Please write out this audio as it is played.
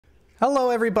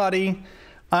Hello, everybody.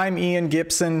 I'm Ian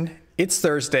Gibson. It's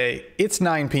Thursday. It's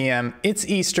 9 p.m. It's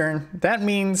Eastern. That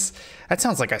means, that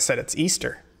sounds like I said it's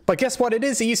Easter. But guess what? It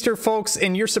is Easter, folks,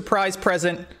 and your surprise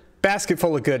present, basket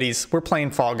full of goodies. We're playing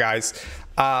Fall Guys.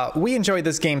 We enjoyed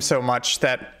this game so much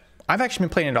that I've actually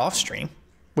been playing it off stream,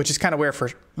 which is kind of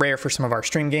rare for some of our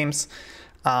stream games.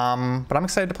 But I'm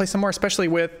excited to play some more, especially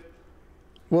with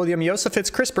William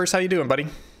Yosefitz Crispers. How you doing, buddy?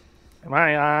 Am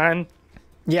I on?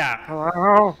 Yeah.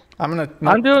 Hello.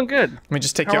 I'm doing good. Let me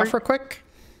just take you off real quick.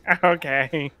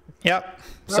 Okay. Yep.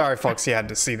 Sorry, folks. You had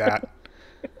to see that.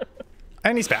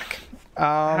 And he's back.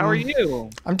 How are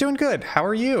you? I'm doing good. How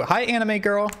are you? Hi, anime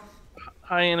girl.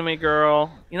 Hi, anime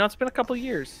girl. You know, it's been a couple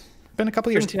years. Been a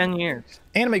couple years. 10 years.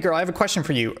 Anime girl, I have a question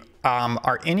for you.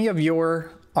 Are any of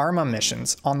your Arma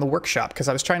missions on the workshop? Because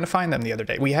I was trying to find them the other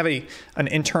day. We have an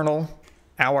internal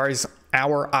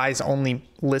our eyes only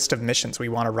list of missions we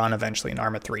want to run eventually in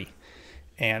Arma 3.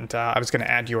 And I was going to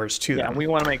add yours to them. Yeah, we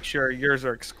want to make sure yours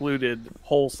are excluded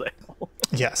wholesale.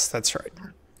 Yes, that's right.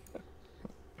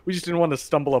 We just didn't want to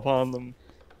stumble upon them.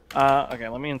 Okay,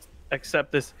 let me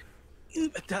accept this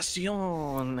invitation.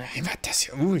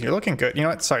 Ooh, you're looking good. You know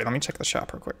what? Sorry, let me check the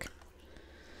shop real quick.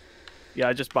 Yeah,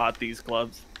 I just bought these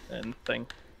gloves and thing.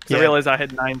 Because I realized I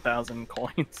had 9,000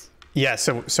 coins. Yeah,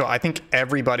 so I think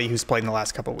everybody who's played in the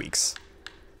last couple of weeks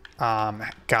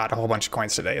got a whole bunch of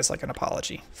coins today as like an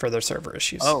apology for their server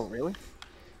issues. Oh, really?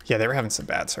 Yeah, they were having some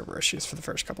bad server issues for the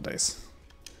first couple days.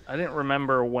 I didn't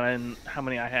remember how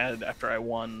many I had after I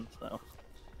won.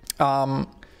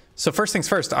 So first things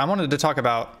first, I wanted to talk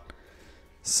about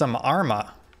some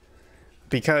Arma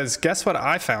because guess what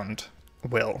I found,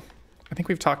 Will? I think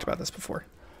we've talked about this before.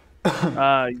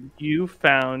 You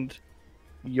found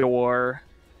your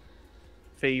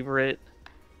favorite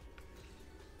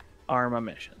Arma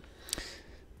mission.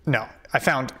 No, I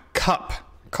found CUP,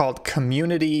 called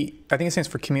Community, I think it stands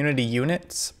for Community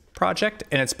Units Project,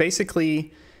 and it's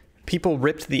basically people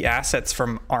ripped the assets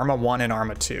from Arma 1 and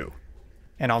Arma 2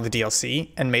 and all the DLC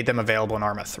and made them available in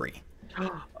Arma 3.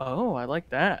 Oh, I like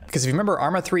that. Because if you remember,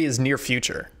 Arma 3 is near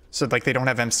future. So like they don't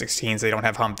have M16s, they don't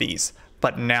have Humvees,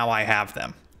 but now I have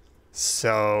them.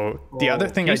 So the other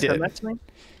thing I did... Send that to me?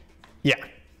 Yeah.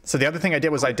 So the other thing I did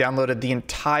was I downloaded the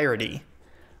entirety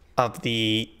of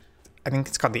I think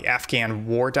it's called the Afghan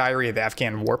War Diary of the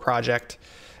Afghan War Project,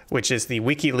 which is the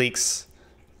WikiLeaks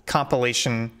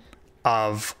compilation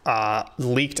of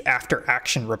leaked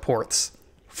after-action reports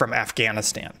from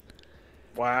Afghanistan.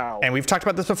 Wow. And we've talked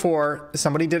about this before.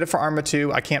 Somebody did it for Arma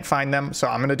 2. I can't find them, so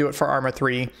I'm going to do it for Arma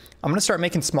 3. I'm going to start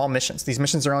making small missions. These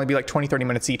missions are only be like 20, 30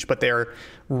 minutes each, but they're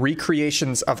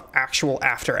recreations of actual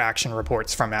after-action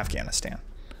reports from Afghanistan.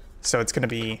 So it's going to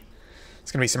be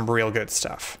some real good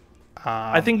stuff.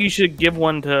 I think you should give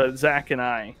one to Zach and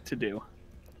I to do.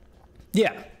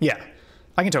 Yeah.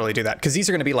 I can totally do that because these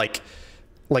are going to be like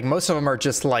most of them are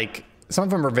just like, some of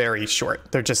them are very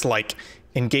short. They're just like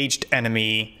engaged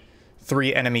enemy,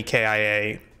 3 enemy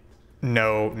KIA,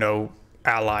 no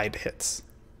allied hits,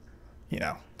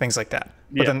 things like that.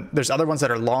 But then there's other ones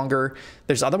that are longer.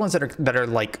 There's other ones that are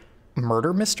like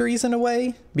murder mysteries in a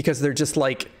way, because they're just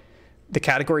like, the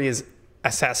category is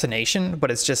assassination,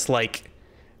 but it's just like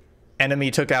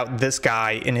enemy took out this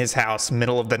guy in his house,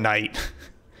 middle of the night,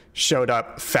 showed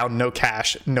up, found no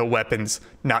cash, no weapons,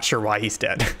 not sure why he's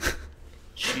dead.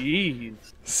 Jeez.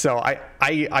 So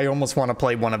I almost want to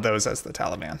play one of those as the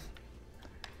Taliban.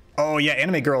 Oh yeah,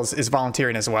 Anime Girls is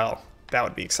volunteering as well. That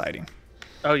would be exciting.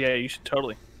 Oh yeah, you should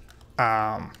totally.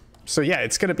 So yeah,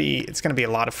 it's gonna be a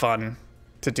lot of fun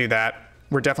to do that.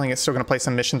 We're definitely still gonna play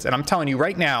some missions, and I'm telling you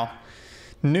right now,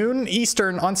 noon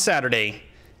Eastern on Saturday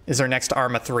is our next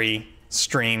Arma 3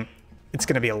 stream. It's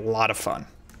gonna be a lot of fun.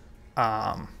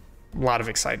 A lot of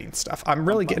exciting stuff. I'm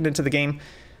really getting into the game.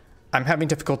 I'm having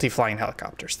difficulty flying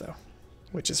helicopters though,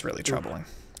 which is really troubling.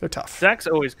 They're tough. Zach's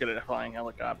always good at flying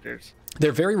helicopters.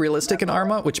 They're very realistic in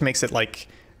Arma, which makes it like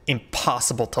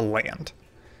impossible to land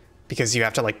because you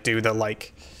have to like do the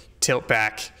like tilt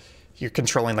back. You're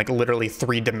controlling like literally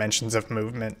 3 dimensions of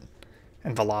movement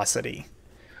and velocity.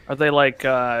 Are they like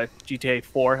GTA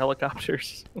 4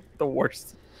 helicopters? The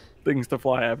worst things to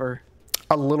fly ever.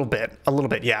 A little bit,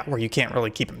 yeah, where you can't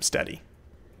really keep them steady.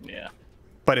 Yeah.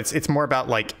 But it's more about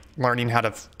like learning how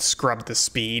to scrub the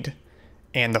speed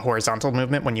and the horizontal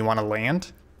movement when you want to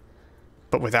land,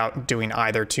 but without doing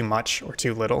either too much or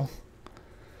too little.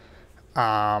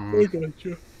 I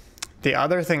gotcha. The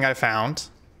other thing I found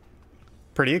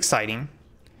pretty exciting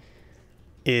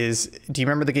is, do you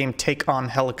remember the game Take on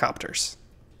Helicopters?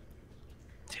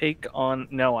 Take on...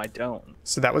 No, I don't.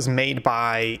 So that was made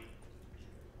by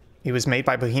It was made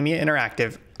by Bohemia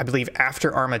Interactive. I believe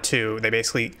after Arma 2, they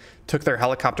basically took their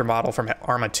helicopter model from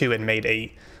Arma 2 and made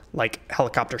a like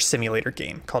helicopter simulator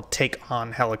game called Take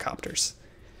on Helicopters.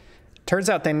 Turns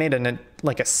out they made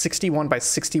a 61 by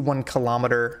 61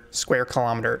 kilometer square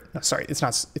kilometer. No, sorry, it's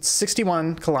not. It's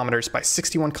 61 kilometers by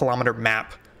 61 kilometer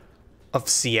map of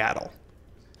Seattle,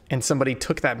 and somebody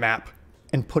took that map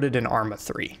and put it in Arma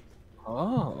 3.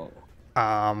 Oh.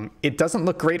 It doesn't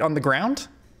look great on the ground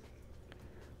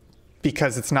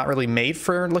because it's not really made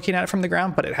for looking at it from the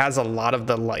ground, but it has a lot of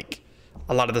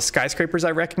the skyscrapers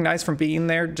I recognize from being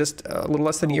there just a little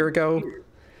less than a year ago.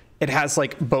 It has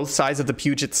like both sides of the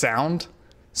Puget Sound.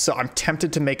 So I'm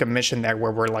tempted to make a mission there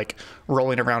where we're like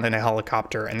rolling around in a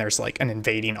helicopter and there's like an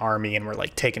invading army and we're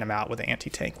like taking them out with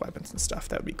anti-tank weapons and stuff.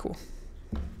 That would be cool.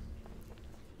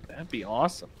 That'd be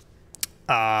awesome.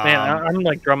 Man, I'm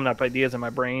like drumming up ideas in my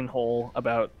brain hole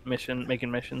about making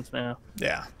missions now.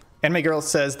 Yeah. Anime Girl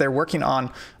says they're working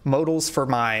on models for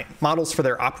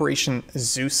their Operation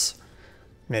Zeus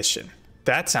mission.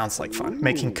 That sounds like fun. Ooh.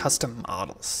 Making custom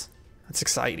models. That's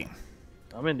exciting.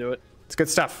 I'm into it. It's good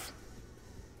stuff.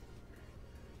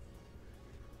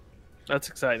 That's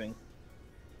exciting.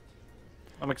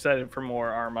 I'm excited for more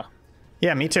Arma.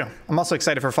 Yeah, me too. I'm also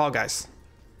excited for Fall Guys.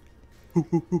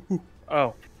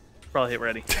 Oh, probably hit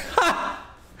ready.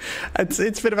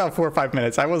 It's been about 4 or 5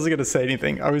 minutes. I wasn't going to say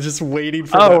anything. I was just waiting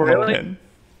for that moment.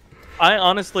 I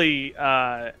honestly,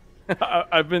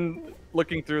 I've been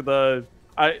looking through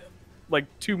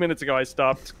like 2 minutes ago, I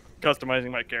stopped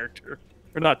customizing my character.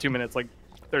 Or not 2 minutes, like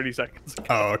 30 seconds ago.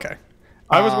 Oh, okay.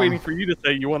 I was waiting for you to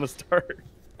say you want to start.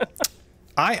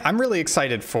 I'm really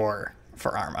excited for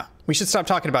Arma. We should stop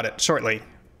talking about it shortly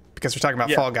because we're talking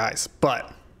about Fall Guys,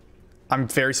 but I'm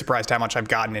very surprised how much I've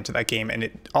gotten into that game, and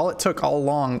all it took all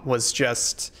along was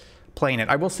just playing it.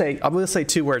 I will say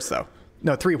 2 words though.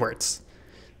 No, 3 words.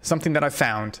 Something that I've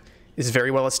found is very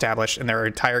well established, and there are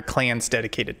entire clans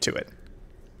dedicated to it.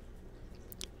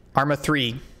 Arma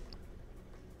 3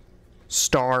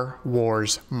 Star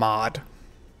Wars mod.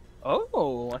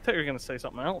 Oh, I thought you were going to say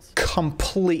something else.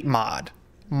 Complete mod.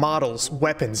 Models,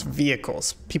 weapons,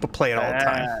 vehicles. People play it all the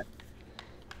time.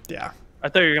 Yeah. I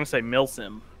thought you were going to say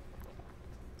Milsim.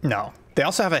 No. They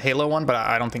also have a Halo one, but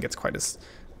I don't think it's quite as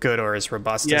good or as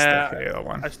robust as the Halo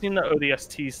one. I've seen the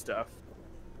ODST stuff.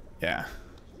 Yeah.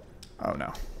 Oh,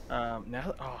 no.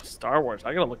 Star Wars.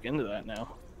 I got to look into that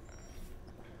now.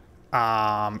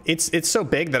 It's so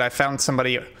big that I found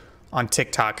somebody on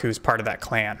TikTok who's part of that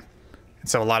clan. And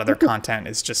so a lot of their content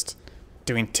is just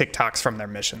doing TikToks from their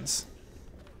missions.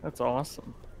 That's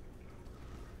awesome.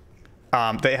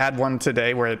 They had one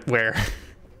today where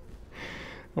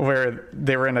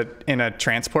they were in a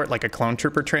transport, like a clone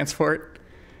trooper transport,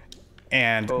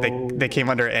 and they came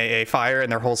under AA fire,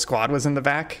 and their whole squad was in the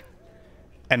back.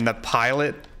 And the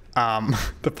pilot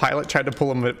tried to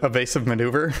pull an evasive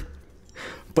maneuver,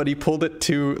 but he pulled it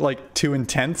too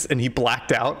intense, and he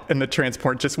blacked out, and the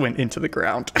transport just went into the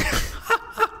ground.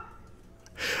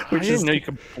 I didn't know you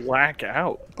could black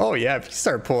out. Oh yeah, if you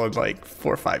start pulling like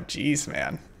 4 or 5 Gs,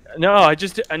 man. No, I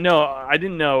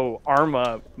didn't know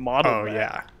Arma modeled. Oh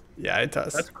that. Yeah, it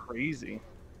does. That's crazy.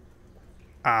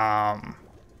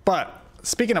 But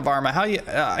speaking of Arma,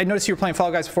 I noticed you were playing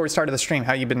Fall Guys before we started the stream.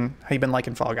 How you been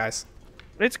liking Fall Guys?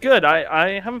 It's good.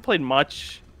 I haven't played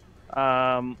much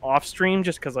off stream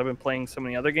just because I've been playing so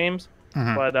many other games.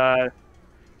 Mm-hmm. But I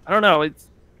don't know.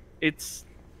 It's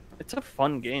a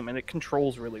fun game and it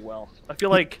controls really well. I feel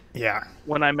like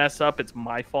when I mess up, it's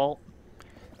my fault.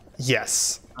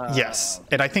 Yes. Yes.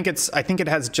 And I think it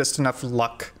has just enough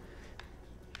luck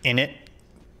in it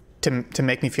to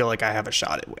make me feel like I have a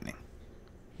shot at winning.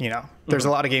 You know, there's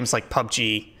a lot of games like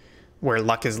PUBG where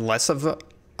luck is less of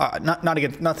a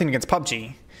nothing against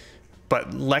PUBG,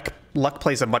 but luck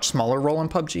plays a much smaller role in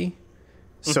PUBG.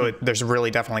 So there's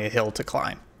really definitely a hill to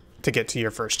climb to get to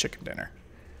your first chicken dinner.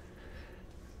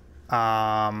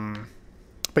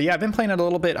 But yeah, I've been playing it a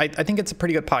little bit. I think it's a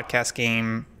pretty good podcast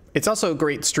game. It's also a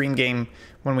great stream game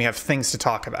when we have things to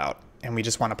talk about and we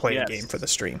just want to play a game for the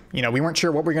stream. You know, we weren't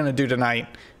sure what we were going to do tonight.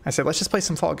 I said, let's just play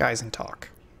some Fall Guys and talk.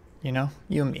 You know,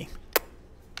 you and me.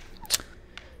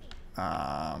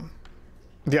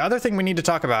 The other thing we need to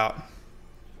talk about.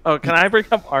 Oh, can I bring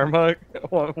up Arma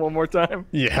one more time?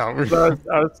 Yeah. So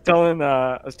I was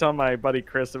telling my buddy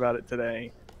Chris about it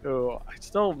today. Who I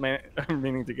still I'm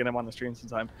meaning to get him on the stream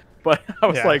sometime. But I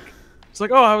was like,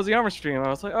 oh, how was the Arma stream? I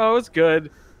was like, oh, it's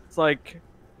good. It's like,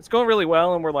 it's going really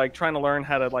well, and we're like trying to learn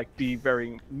how to like be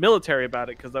very military about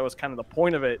it because that was kind of the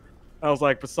point of it. I was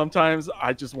like, but sometimes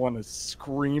I just want to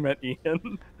scream at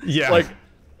Ian. Yeah. Like,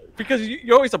 because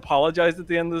you always apologize at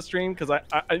the end of the stream because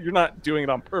you're not doing it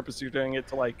on purpose. You're doing it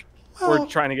to like we're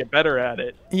trying to get better at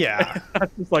it. Yeah.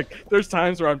 It's like there's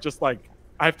times where I'm just like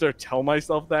I have to tell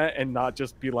myself that and not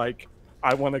just be like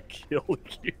I want to kill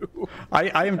you.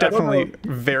 I am definitely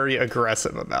very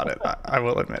aggressive about it. I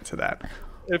will admit to that.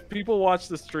 If people watch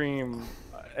the stream,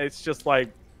 it's just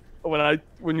like when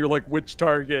you're like which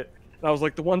target, and I was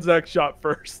like the one Zach shot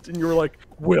first, and you were like,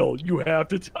 Will, you have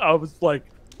to. I was like,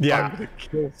 yeah, I'm gonna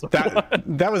kill someone.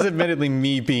 That was admittedly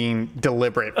me being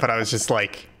deliberate, but I was just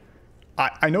like,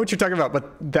 I know what you're talking about,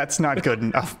 but that's not good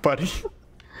enough, buddy.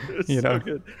 You know, so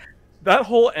good. That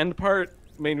whole end part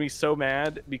made me so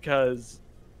mad because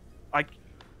I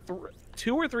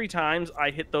 2 or 3 times I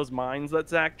hit those mines that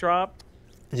Zach dropped.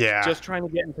 Yeah. Just trying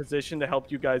to get in position to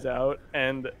help you guys out,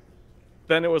 and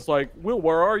then it was like, Will,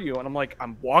 where are you? And I'm like,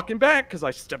 I'm walking back because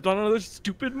I stepped on another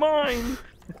stupid mine.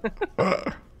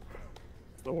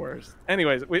 It's the worst.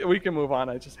 Anyways, we can move on.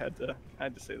 I just had to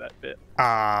say that bit.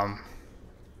 Oh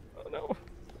no.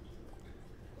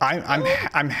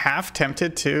 I'm half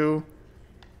tempted to.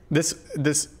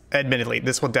 This admittedly,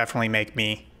 this will definitely make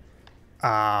me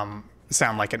sound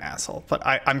like an asshole. But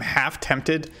I'm half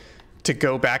tempted to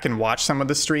go back and watch some of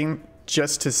the stream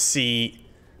just to see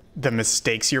the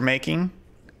mistakes you're making.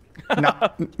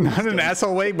 Not in an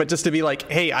asshole way, but just to be like,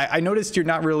 hey, I noticed you're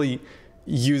not really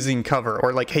using cover,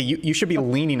 or like, hey, you should be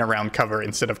leaning around cover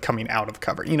instead of coming out of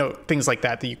cover. You know, things like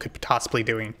that you could possibly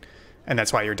doing, and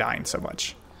that's why you're dying so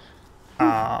much.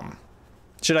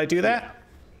 Should I do that?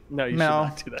 No, you should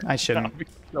not do that. I shouldn't. I'll be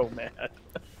so mad.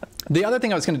 The other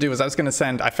thing I was going to do was I was going to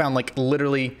send, I found like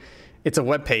literally, it's a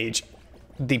web page.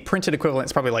 The printed equivalent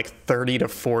is probably like 30 to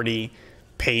 40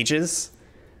 pages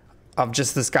of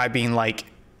just this guy being like,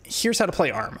 here's how to play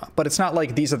Arma. But it's not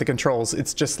like these are the controls.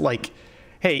 It's just like,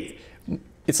 hey,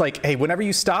 it's like, hey, whenever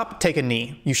you stop, take a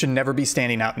knee. You should never be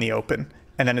standing out in the open.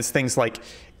 And then it's things like,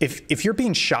 if you're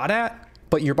being shot at,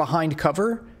 but you're behind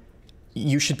cover,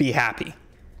 you should be happy.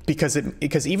 Because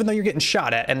even though you're getting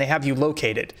shot at and they have you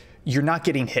located, you're not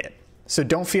getting hit. So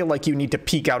don't feel like you need to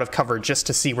peek out of cover just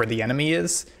to see where the enemy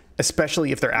is,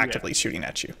 especially if they're actively shooting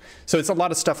at you. So it's a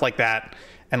lot of stuff like that,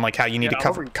 and like how you need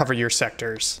to cover your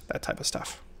sectors, that type of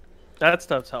stuff. That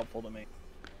stuff's helpful to me.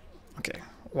 Okay,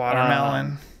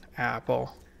 watermelon,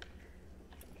 apple,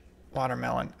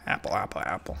 watermelon, apple, apple,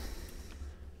 apple.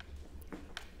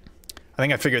 I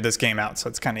think I figured this game out, so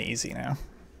it's kind of easy now.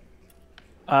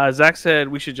 Zach said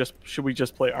should we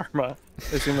just play Arma?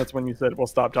 I assume that's when you said we'll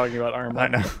stop talking about Arma. I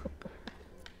know.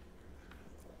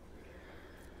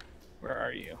 Where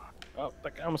are you? Oh,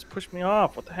 that guy almost pushed me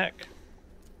off. What the heck?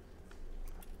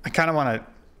 I kind of want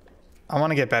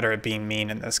to get better at being mean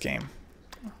in this game.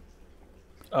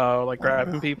 Oh, like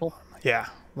grabbing people? Yeah.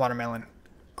 Watermelon,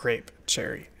 grape,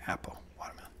 cherry, apple.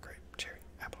 Watermelon, grape, cherry,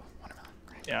 apple, watermelon,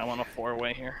 grape. Yeah, I want a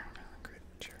 4-way here. Grape,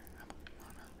 cherry, apple,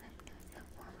 watermelon, grape,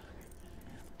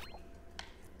 watermelon.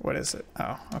 What is it?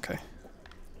 Oh, okay.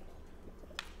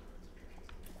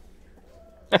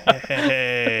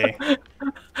 Hey.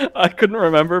 I couldn't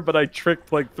remember, but I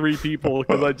tricked like 3 people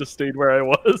because I just stayed where I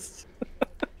was.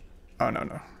 Oh,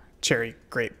 no. Cherry,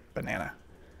 grape, banana.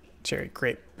 Cherry,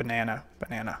 grape, banana,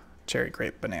 banana. Cherry,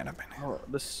 grape, banana, banana. Oh,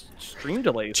 this stream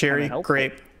delay is cherry, helpful.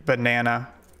 grape, banana,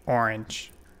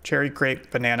 orange. Cherry,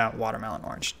 grape, banana, watermelon,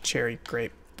 orange. Cherry,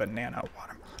 grape, banana,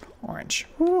 watermelon, orange.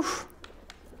 Whew.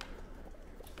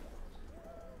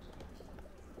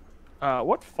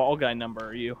 What Fall Guy number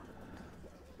are you?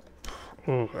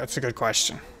 Ooh, that's a good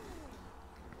question.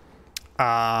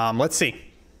 Let's see.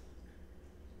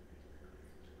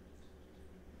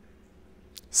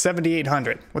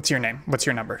 7,800. What's your name? What's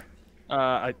your number?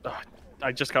 I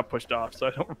just got pushed off, so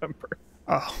I don't remember.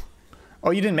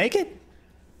 Oh, you didn't make it?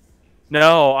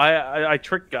 No, I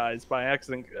tricked guys by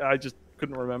accident. I just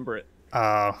couldn't remember it.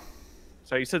 Oh.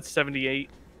 So you said 78.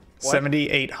 What?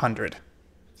 7,800.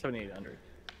 7,800.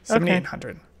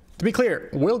 7,800. To be clear,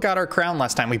 Will got our crown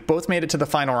last time. We both made it to the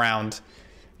final round.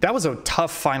 That was a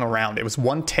tough final round. It was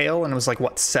one tail, and it was like,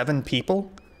 what, 7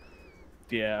 people?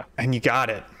 Yeah. And you got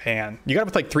it, man. You got it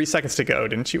with like 3 seconds to go,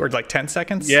 didn't you? Or like 10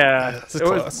 seconds? Yeah. It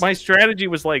was, my strategy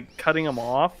was like cutting him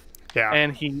off. Yeah.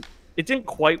 And it didn't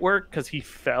quite work because he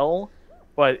fell,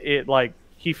 but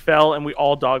he fell and we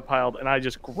all dogpiled and I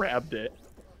just grabbed it.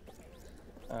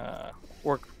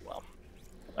 Worked well.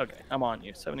 Okay, I'm on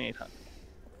you. 7,800.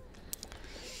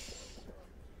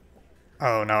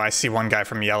 Oh no, I see one guy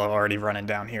from yellow already running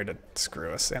down here to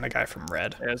screw us, and a guy from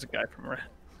red. There's a guy from red.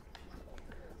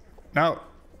 No,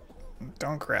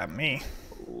 don't grab me.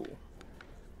 Ooh.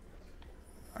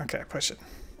 Okay, push it.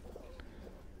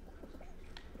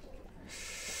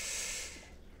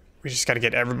 We just got to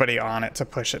get everybody on it to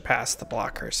push it past the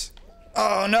blockers.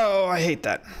 Oh no, I hate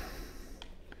that.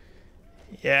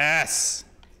 Yes.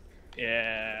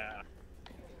 Yeah.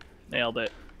 Nailed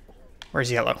it.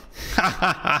 Where's yellow?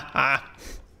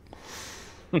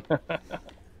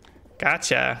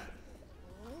 Gotcha.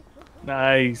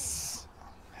 Nice.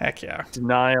 Heck yeah.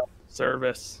 Denial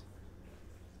service.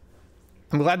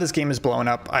 I'm glad this game is blowing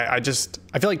up. I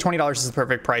feel like $20 is the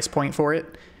perfect price point for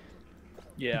it.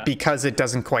 Yeah. Because it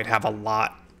doesn't quite have a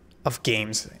lot of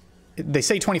games. They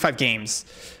say 25 games,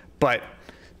 but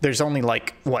there's only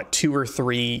like, what, 2 or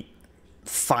 3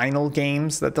 final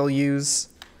games that they'll use.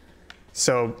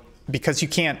 So because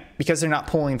they're not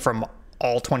pulling from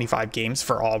all 25 games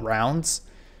for all rounds,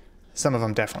 some of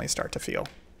them definitely start to feel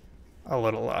a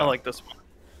little... I like this one.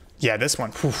 Yeah, this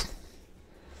one. Whew.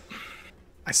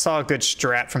 I saw a good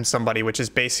strat from somebody, which is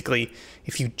basically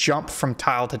if you jump from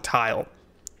tile to tile,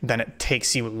 then it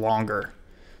takes you longer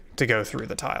to go through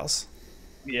the tiles.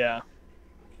 Yeah.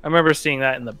 I remember seeing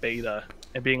that in the beta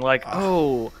and being like,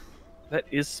 oh, that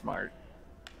is smart.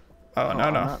 Oh,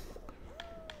 no. Not.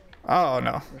 Oh,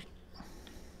 no.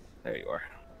 There you are.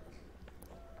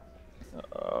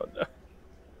 Oh, no.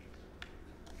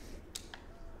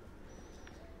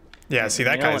 Yeah, see,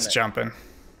 that guy's jumping.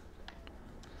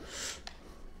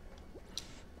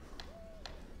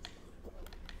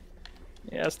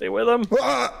 Yeah, stay with him.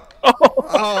 Oh,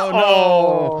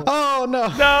 no. Oh, no.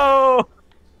 No!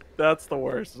 That's the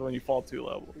worst, is when you fall 2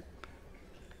 levels.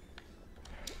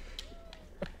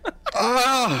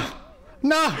 Oh,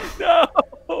 no. No!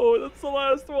 That's the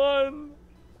last one.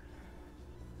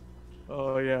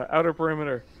 Oh, yeah. Outer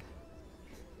perimeter.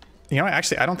 You know,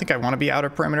 actually, I don't think I want to be outer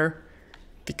perimeter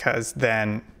because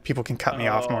then people can cut me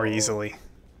off more easily.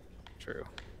 True.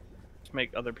 Just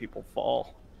make other people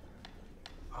fall.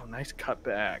 Oh, nice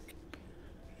cutback.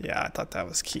 Yeah, I thought that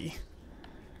was key.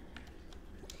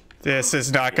 This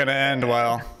is not going to end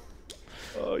well.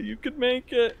 Oh, you could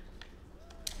make it.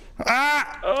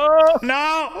 Ah! Oh!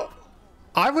 No!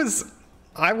 I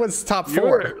was top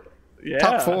 4. Yeah.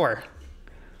 Top 4.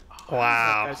 That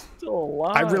Wow. guy's still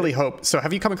alive. I really hope. So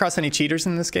have you come across any cheaters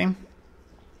in this game?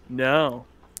 No.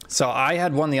 So I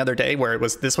had one the other day where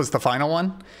this was the final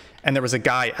one, and there was a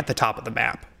guy at the top of the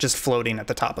map, just floating at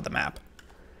the top of the map.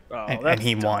 Oh, And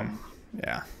he won.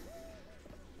 Yeah.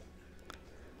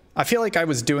 I feel like I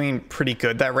was doing pretty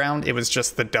good that round. It was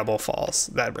just the double falls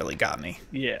that really got me.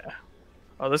 Yeah.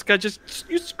 Oh, this guy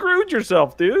you screwed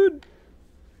yourself, dude.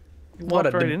 You What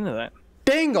walked a right into that.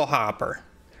 Dingle hopper.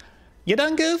 You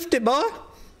done goofed it, boy.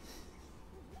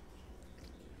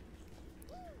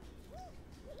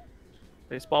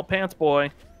 Baseball pants,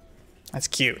 boy. That's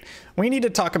cute. We need to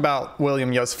talk about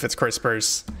William Josefitz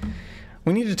Crispers.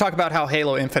 We need to talk about how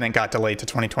Halo Infinite got delayed to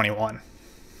 2021.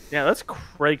 Yeah, that's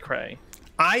cray-cray.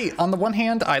 On the one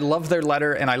hand, I love their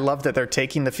letter, and I love that they're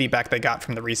taking the feedback they got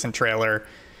from the recent trailer,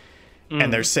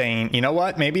 and they're saying, you know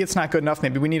what, maybe it's not good enough,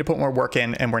 maybe we need to put more work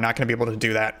in, and we're not going to be able to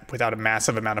do that without a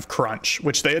massive amount of crunch,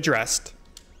 which they addressed.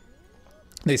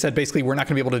 They said, basically, we're not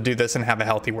going to be able to do this and have a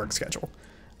healthy work schedule.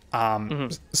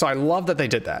 So I love that they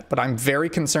did that, but I'm very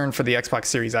concerned for the Xbox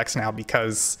Series X now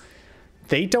because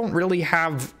they don't really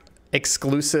have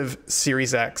exclusive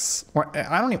Series X.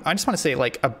 I just want to say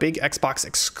like a big Xbox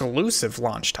exclusive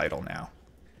launch title now.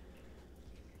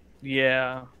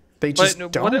 Yeah. They just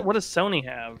but don't. What does Sony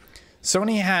have?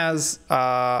 Sony has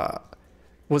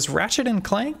was Ratchet and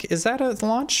Clank? Is that a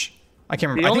launch? I can't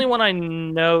remember. The only one I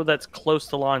know that's close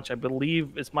to launch, I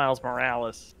believe, is Miles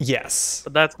Morales. Yes.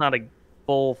 But that's not a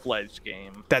full-fledged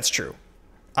game. That's true.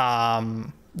 They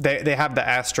have the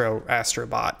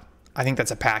Astrobot. I think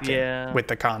that's a packet with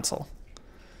the console.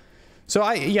 So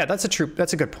that's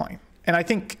a good point. And I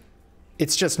think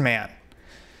it's just, man,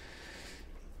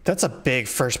 that's a big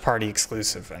first party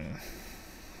exclusive, and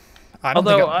I don't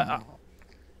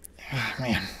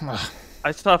man.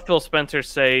 I saw Phil Spencer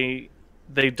say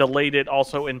they delayed it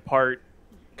also in part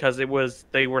because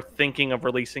they were thinking of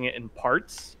releasing it in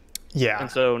parts. Yeah. And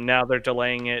so now they're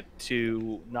delaying it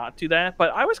to not do that.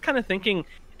 But I was kind of thinking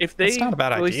if they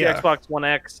released the Xbox One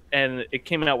X and it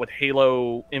came out with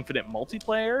Halo Infinite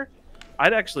multiplayer,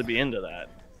 I'd actually be into that.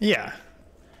 Yeah.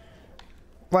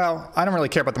 Well, I don't really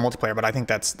care about the multiplayer, but I think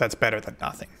that's better than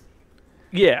nothing.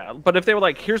 Yeah, but if they were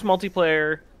like, here's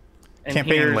multiplayer and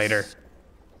campaign later.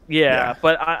 Yeah,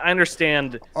 but I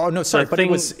understand. Oh no, sorry, but it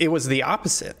was the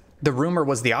opposite. The rumor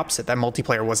was the opposite, that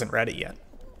multiplayer wasn't ready yet.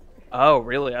 Oh,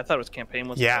 really? I thought it was campaign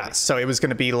was ready. So it was going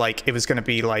to be like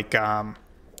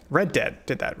Red Dead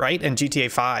did that, right? And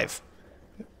GTA 5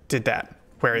 did that,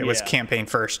 where it was campaign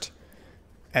first,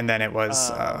 and then it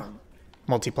was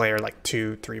multiplayer like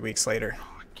 2-3 weeks later.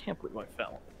 I can't believe I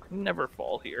fell. Never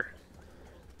fall here.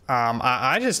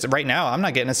 I just right now I'm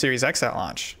not getting a Series X at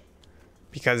launch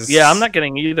because I'm not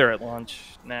getting either at launch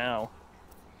now.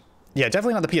 Yeah,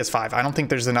 definitely not the PS5. I don't think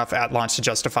there's enough at launch to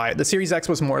justify it. The Series X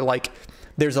was more like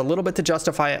there's a little bit to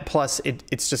justify it. Plus,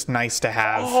 it's just nice to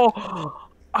have. Oh,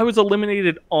 I was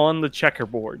eliminated on the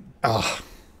checkerboard. Oh,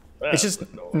 it's just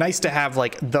nice to have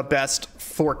like the best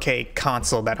 4K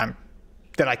console that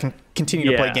I can continue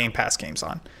to play Game Pass games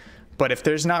on. But if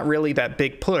there's not really that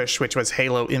big push, which was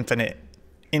Halo Infinite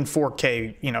in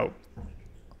 4K, you know,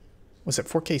 was it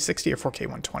 4K 60 or 4K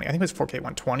 120? I think it was 4K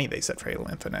 120 they said for Halo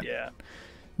Infinite. Yeah.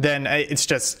 Then it's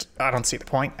just, I don't see the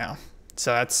point now.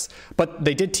 So but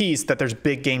they did tease that there's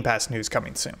big Game Pass news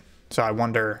coming soon. So I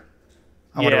wonder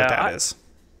what that is.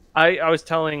 I was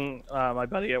telling my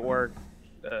buddy at work,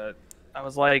 I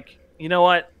was like, you know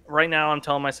what? Right now I'm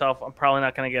telling myself I'm probably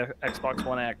not going to get Xbox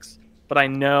One X, but I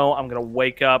know I'm going to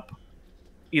wake up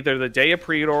either the day of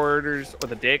pre-orders or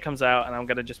the day it comes out, and I'm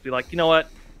going to just be like, you know what?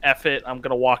 F it. I'm going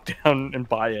to walk down and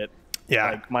buy it.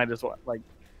 Yeah. Like, might as well. Like,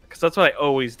 because that's what I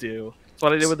always do. That's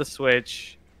what I did with the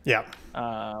Switch. Yeah.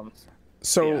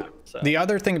 So the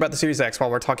other thing about the Series X,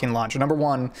 while we're talking launch, number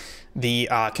one, the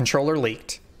controller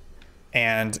leaked,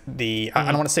 and I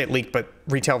don't want to say it leaked, but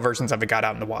retail versions of it got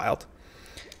out in the wild.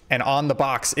 And on the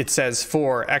box, it says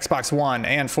for Xbox One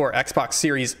and for Xbox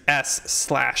Series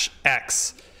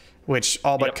S/X, which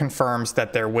all but confirms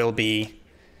that there will be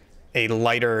a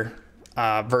lighter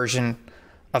version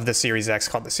of the Series X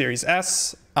called the Series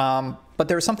S. But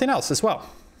there was something else as well.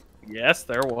 Yes,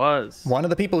 there was. One of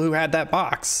the people who had that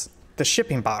box, the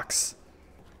shipping box,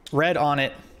 read on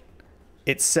it,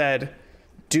 it said,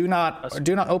 do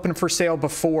not open for sale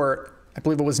before, I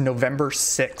believe it was November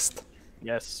 6th.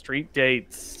 Yes, street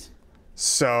dates.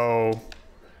 So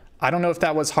I don't know if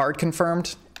that was hard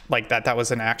confirmed, like that was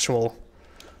an actual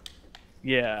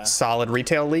solid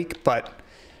retail leak, but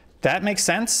that makes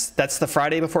sense. That's the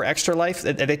Friday before Extra Life.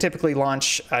 They typically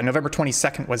launch, November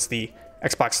 22nd was the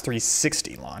Xbox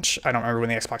 360 launch. I don't remember when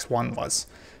the Xbox One was.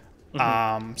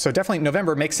 So definitely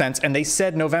November makes sense. And they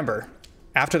said November.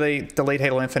 After they delayed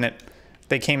Halo Infinite,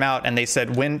 they came out and they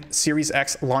said when Series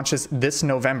X launches this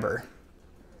November.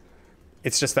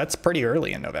 It's just, that's pretty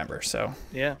early in November, so.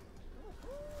 Yeah.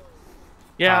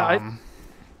 Yeah,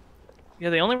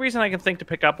 the only reason I can think to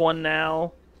pick up one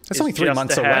now it's only 3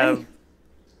 months away.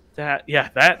 Yeah,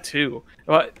 that too.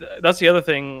 Well, that's the other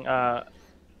thing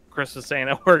Chris was saying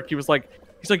at work. He's like,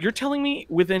 you're telling me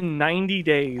within 90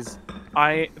 days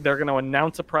they're going to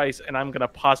announce a price and I'm going to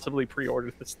possibly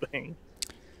pre-order this thing.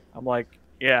 I'm like,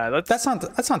 yeah, that's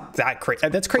not that crazy.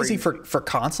 That's crazy for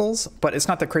consoles, but it's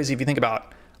not that crazy if you think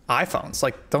about iPhones.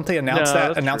 Like, don't they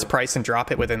announce price and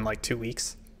drop it within like 2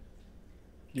 weeks?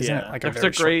 Isn't it like a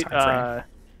very short time frame?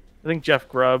 I think Jeff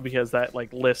Grubb, he has that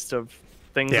like list of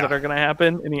things that are going to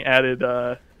happen, and he added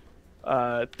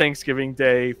Thanksgiving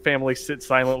Day, families sit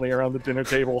silently around the dinner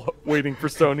table waiting for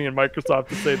Sony and Microsoft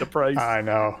to say the price. I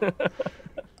know.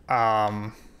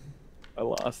 I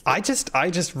lost it. I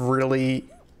just really,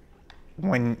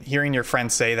 when hearing your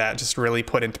friend say that, just really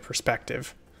put into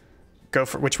perspective. Go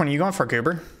for, which one are you going for,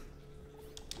 Goober?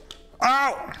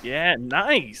 Oh! Yeah,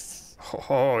 nice.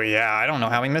 Oh, yeah. I don't know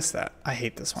how we missed that. I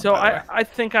hate this one. So I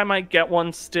think I might get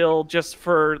one still just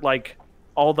for like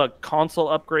all the console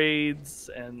upgrades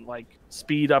and like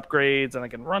speed upgrades, and I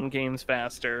can run games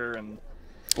faster and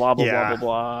blah, blah, blah, blah,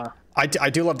 blah. I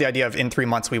do love the idea of in 3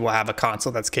 months we will have a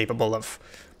console that's capable of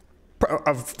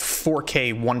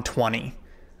 4K 120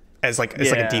 as like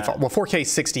a default. Well, 4K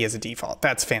 60 as a default.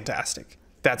 That's fantastic.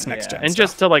 That's next gen. And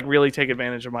just to like really take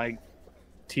advantage of my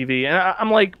TV, and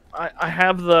I'm like, I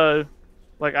have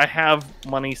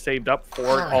money saved up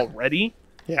for it already.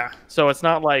 Yeah. So it's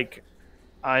not like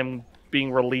I'm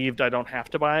being relieved I don't have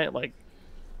to buy it. Like,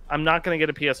 I'm not gonna get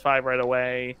a PS5 right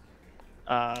away,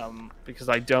 because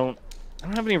I don't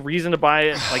have any reason to buy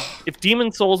it. Like, if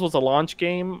Demon's Souls was a launch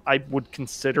game, I would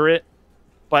consider it,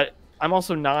 but I'm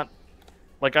also not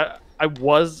like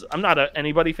I'm not a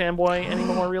anybody fanboy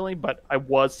anymore, really, but I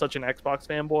was such an Xbox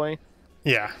fanboy.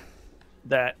 Yeah.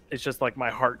 That it's just like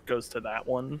my heart goes to that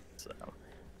one. So.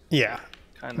 Yeah.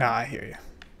 No, I hear you.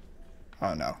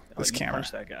 Oh no, this camera.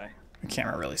 Punch that guy. The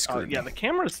camera really screwed me. Yeah, the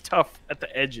camera's tough at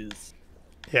the edges.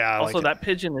 Yeah. Also, that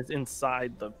pigeon is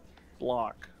inside the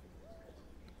block.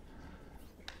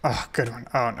 Oh, good one.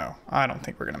 Oh no, I don't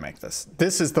think we're gonna make this.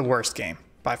 This is the worst game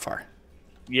by far.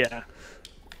 Yeah.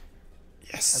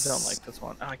 Yes. I don't like this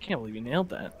one. Oh, I can't believe you nailed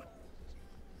that.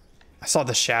 I saw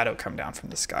the shadow come down from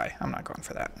the sky. I'm not going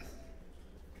for that.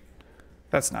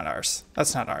 That's not ours.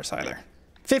 That's not ours either.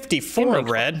 54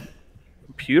 red.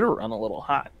 Computer run a little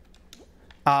hot.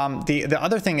 The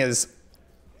other thing is,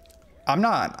 I'm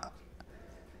not.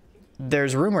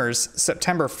 There's rumors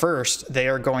September 1st they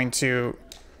are going to.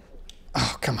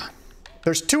 Oh, come on.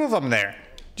 There's 2 of them there.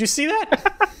 Did you see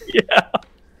that? Yeah.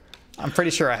 I'm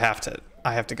pretty sure I have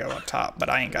to go up top, but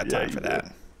I ain't got time for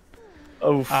that.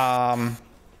 Oh.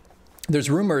 There's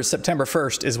rumors September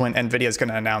 1st is when NVIDIA is going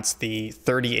to announce the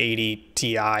 3080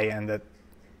 Ti and the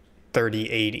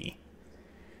 3080.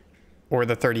 Or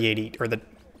the 3080 or the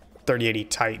 3080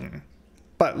 Titan.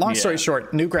 But long story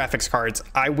short, new graphics cards,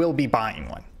 I will be buying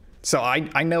one. So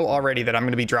I know already that I'm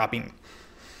going to be dropping.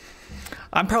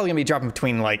 I'm probably going to be dropping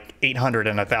between like $800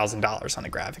 and $1,000 on a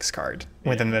graphics card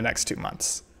within the next 2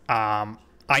 months. I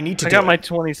need to. I got my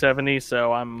 2070,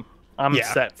 so I'm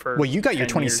set for. Well, you got your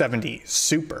 2070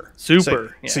 Super.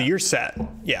 Super. So you're set.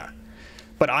 Yeah.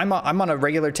 But I'm on a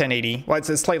regular 1080. Well, it's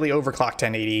a slightly overclocked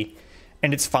 1080,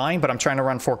 and it's fine. But I'm trying to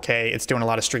run 4K. It's doing a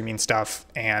lot of streaming stuff,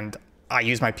 and I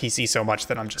use my PC so much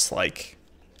that I'm just like,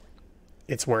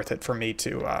 it's worth it for me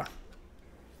to.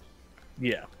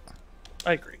 Yeah,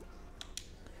 I agree.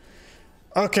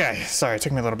 Okay, sorry, it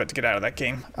took me a little bit to get out of that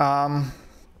game.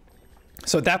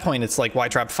 So at that point, it's like, why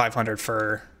drop 500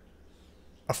 for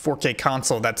a 4K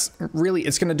console that's really,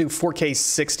 it's going to do 4K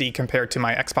 60 compared to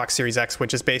my Xbox Series X,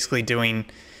 which is basically doing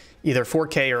either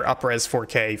 4K or up-res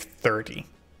 4K 30.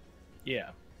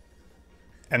 Yeah.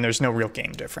 And there's no real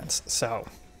game difference, so.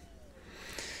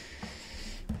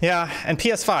 Yeah, and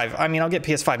PS5, I mean, I'll get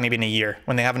PS5 maybe in a year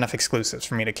when they have enough exclusives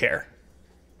for me to care.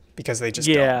 Because they just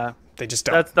don't. They just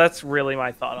don't. That's really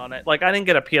my thought on it. Like, I didn't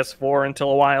get a PS4 until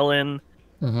a while in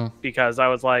because I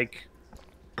was like,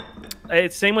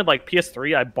 it's same with like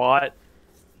PS3. I bought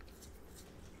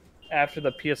after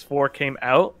the PS4 came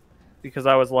out because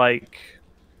I was like,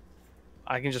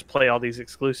 I can just play all these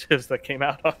exclusives that came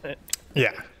out on it.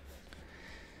 Yeah.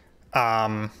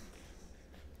 I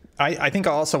think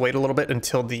I'll also wait a little bit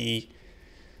until the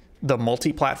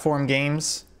multi-platform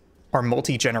games or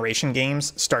multi-generation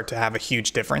games start to have a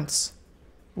huge difference,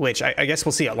 which I guess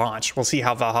we'll see at launch. We'll see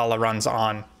how Valhalla runs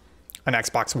on an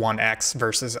Xbox One X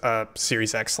versus a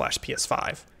Series X /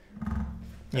 PS5.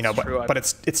 You know, but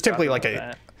it's typically like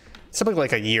a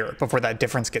year before that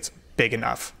difference gets big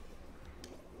enough.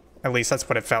 At least that's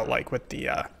what it felt like with the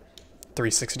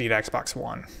 360 to Xbox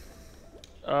One.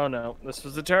 Oh no, this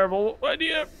was a terrible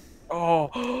idea.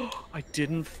 Oh, I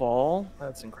didn't fall.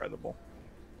 That's incredible.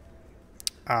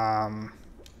 Yeah,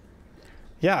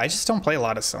 I just don't play a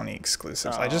lot of Sony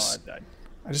exclusives. I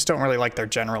just don't really like their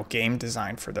general game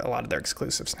design for a lot of their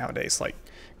exclusives nowadays, like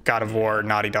God of War,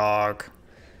 Naughty Dog.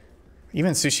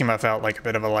 Even Tsushima felt like a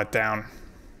bit of a letdown.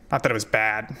 Not that it was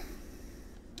bad.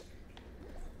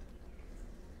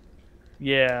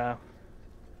 Yeah.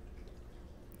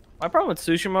 My problem with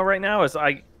Tsushima right now is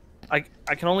I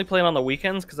can only play it on the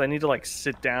weekends because I need to like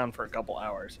sit down for a couple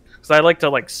hours. Because I like to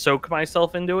like soak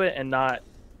myself into it and not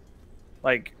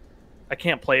like I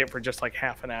can't play it for just like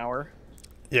half an hour.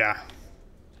 Yeah.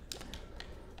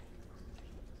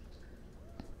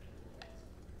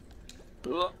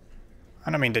 I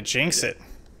don't mean to jinx it,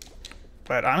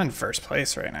 but I'm in first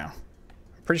place right now.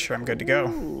 I'm pretty sure I'm good to go.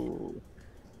 Ooh.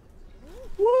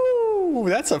 Woo!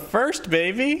 That's a first,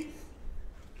 baby.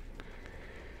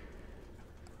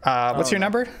 What's your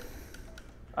number?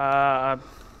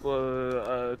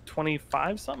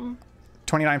 25 something.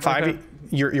 29.5. Okay.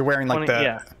 You're wearing like 20,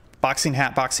 the boxing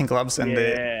hat, boxing gloves, and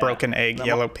the broken egg,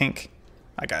 yellow, pink.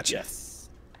 I got you. Yes.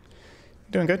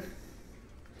 Doing good.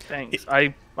 Thanks.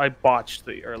 I botched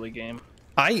the early game.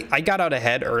 I got out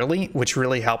ahead early, which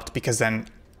really helped because then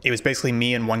it was basically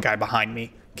me and one guy behind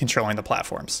me controlling the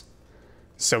platforms.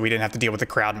 So we didn't have to deal with the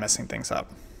crowd messing things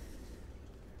up.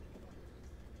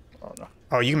 Oh no.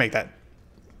 Oh, you can make that.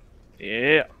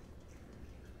 Yeah.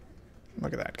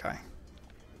 Look at that guy.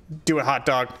 Do it, hot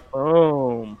dog.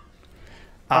 Boom.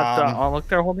 Hot dog. Oh, look,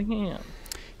 they're holding hands.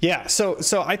 Yeah, so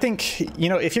I think, you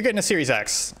know, if you're getting a Series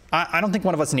X, I don't think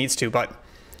one of us needs to, but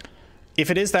if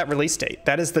it is that release date,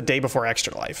 that is the day before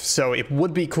Extra Life. So it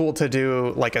would be cool to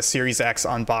do like a Series X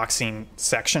unboxing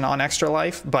section on Extra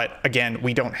Life, but again,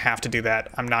 we don't have to do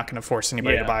that. I'm not going to force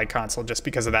anybody to buy a console just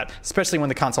because of that, especially when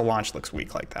the console launch looks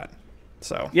weak like that.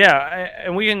 So yeah,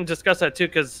 and we can discuss that too,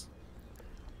 because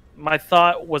my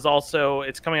thought was also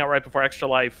it's coming out right before Extra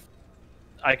Life.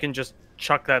 I can just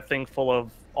chuck that thing full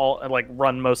of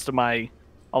run most of a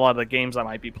lot of the games I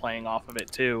might be playing off of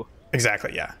it too.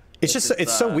 Exactly, yeah.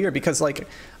 It's so weird because like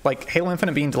Halo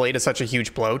Infinite being delayed is such a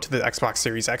huge blow to the Xbox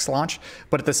Series X launch,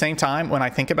 but at the same time, when I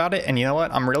think about it, and you know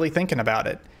what, I'm really thinking about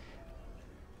it,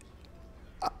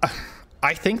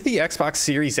 I think the Xbox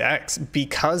Series X,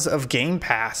 because of Game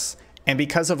Pass and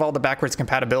because of all the backwards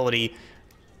compatibility,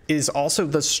 is also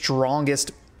the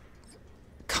strongest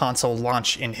console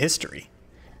launch in history.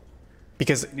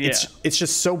 Because it's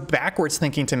just so backwards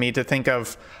thinking to me to think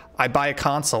of, I buy a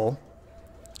console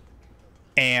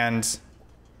and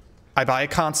I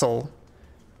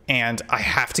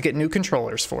have to get new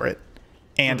controllers for it,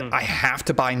 and I have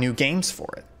to buy new games for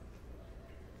it.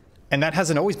 And that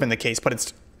hasn't always been the case, but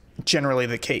it's generally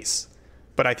the case.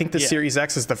 But I think the Series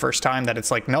X is the first time that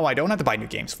it's like, no, I don't have to buy new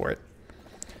games for it,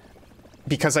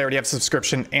 because I already have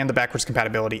subscription and the backwards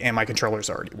compatibility and my controllers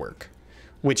already work,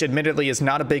 which admittedly is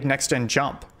not a big next-gen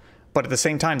jump, but at the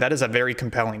same time, that is a very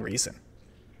compelling reason.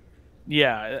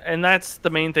 Yeah, and that's the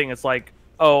main thing. It's like,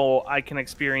 oh, I can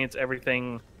experience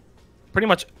everything, pretty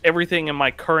much everything in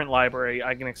my current library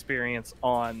I can experience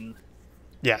on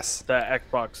the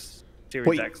Xbox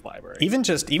Series X library. Even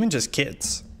just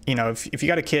kids. You know, if you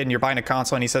got a kid and you're buying a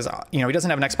console and he says, you know, he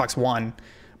doesn't have an Xbox One,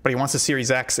 but he wants a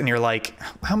Series X, and you're like,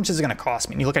 how much is it going to cost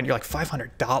me? And you look at it and you're like,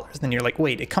 $500. And then you're like,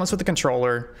 wait, it comes with the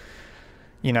controller.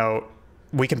 You know,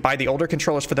 we can buy the older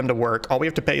controllers for them to work. All we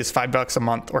have to pay is $5 a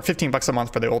month or $15 a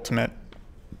month for the Ultimate.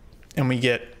 And we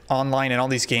get online and all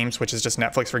these games, which is just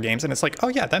Netflix for games. And it's like, oh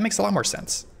yeah, that makes a lot more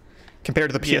sense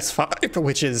compared to the PS5,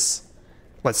 which is,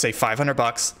 let's say,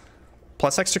 $500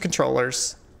 plus extra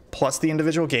controllers, plus the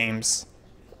individual games.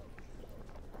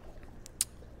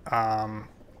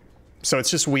 So it's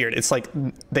just weird. It's like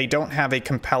they don't have a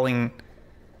compelling...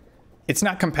 It's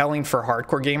not compelling for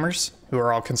hardcore gamers who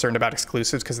are all concerned about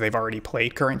exclusives because they've already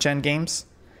played current gen games.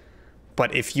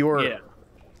 But if you're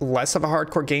less of a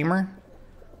hardcore gamer,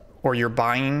 or you're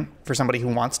buying for somebody who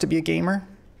wants to be a gamer,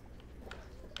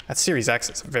 that Series X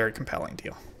is a very compelling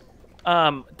deal.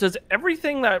 Does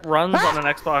everything that runs on an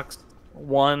Xbox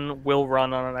One will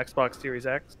run on an Xbox Series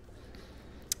X?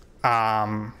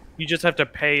 You just have to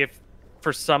pay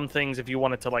for some things if you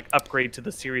wanted to like upgrade to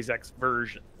the Series X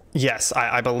version. Yes,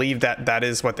 I believe that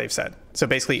is what they've said. So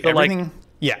basically, everything,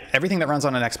 everything that runs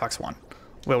on an Xbox One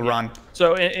will run.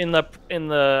 So in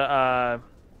the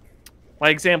my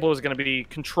example is going to be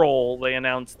Control. They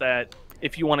announced that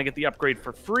if you want to get the upgrade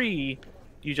for free,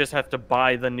 you just have to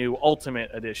buy the new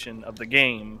Ultimate Edition of the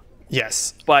game.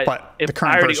 Yes, but if the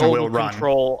current I already version will own run.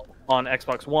 Control on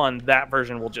Xbox One, that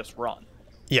version will just run.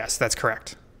 Yes, that's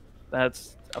correct.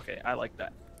 That's okay. I like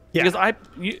that. Yeah. Because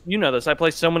you know this, I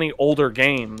play so many older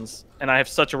games, and I have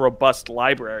such a robust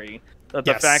library that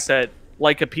the fact that,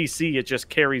 like a PC, it just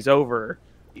carries over,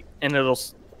 and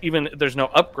even there's no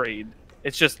upgrade.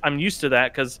 It's just, I'm used to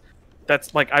that because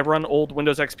that's like, I run old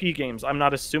Windows XP games. I'm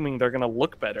not assuming they're going to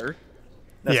look better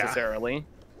necessarily.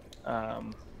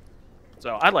 So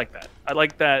I like that. I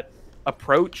like that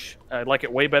approach. I like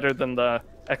it way better than the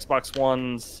Xbox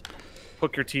One's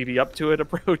hook your TV up to it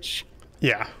approach.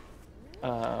 Yeah.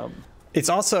 It's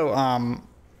also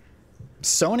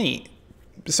Sony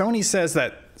says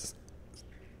that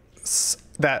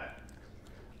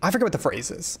I forget what the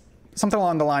phrase is. Something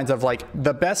along the lines of like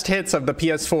the best hits of the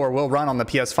PS4 will run on the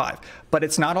PS5, but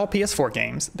it's not all PS4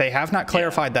 games. They have not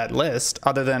clarified that list,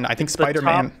 other than I think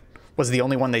Spider-Man was the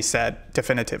only one they said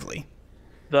definitively.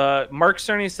 The Mark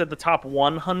Cerny said the top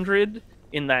 100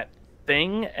 in that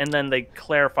thing, and then they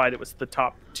clarified it was the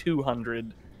top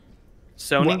 200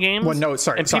 Sony games. Well, no,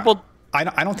 sorry. People, I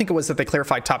don't think it was that they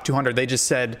clarified top 200. They just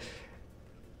said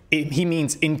he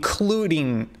means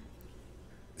including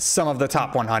some of the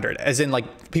top 100, as in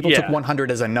like people took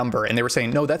 100 as a number, and they were saying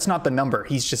no, that's not the number.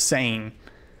 He's just saying.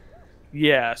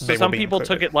 Yeah. So some people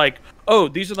took it like, oh,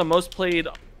 these are the most played.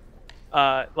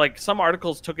 Like some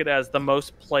articles took it as the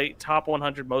most played top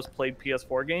 100 most played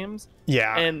PS4 games.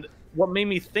 Yeah. And what made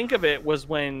me think of it was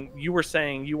when you were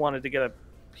saying you wanted to get a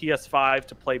PS5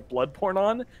 to play Bloodborne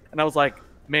on, and I was like,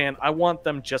 man, I want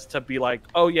them just to be like,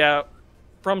 oh yeah,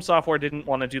 From Software didn't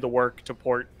want to do the work to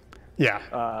port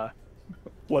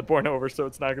Bloodborne over, so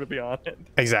it's not going to be on it.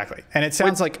 Exactly. And it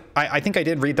sounds like I think I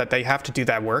did read that they have to do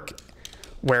that work,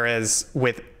 whereas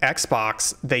with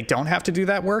Xbox they don't have to do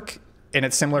that work, and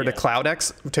it's similar to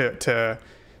to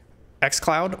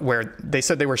xCloud, where they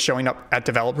said they were showing up at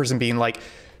developers and being like,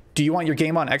 do you want your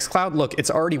game on xCloud? Look,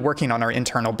 it's already working on our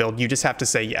internal build. You just have to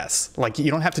say yes. Like, you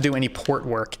don't have to do any port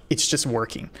work. It's just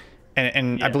working.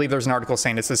 And I believe there's an article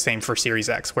saying it's the same for Series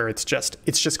X, where it's just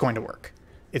going to work.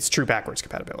 It's true backwards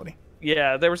compatibility.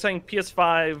 Yeah, they were saying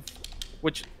PS5,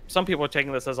 which some people are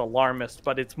taking this as alarmist,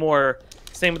 but it's more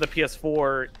same with the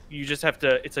PS4. You just have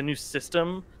to, it's a new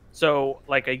system. So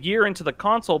like a year into the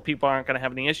console, people aren't going to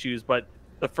have any issues, but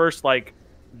the first like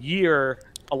year,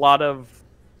 a lot of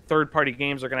third-party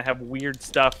games are going to have weird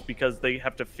stuff because they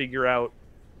have to figure out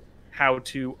how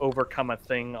to overcome a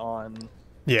thing on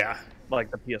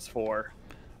like the PS4.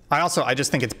 I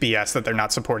just think it's BS that they're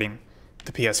not supporting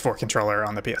the PS4 controller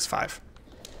on the PS5.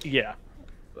 Yeah.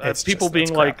 people just,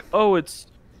 being like, "Oh, it's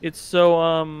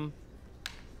so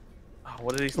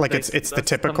what did he say? Like it's the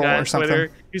typical or something.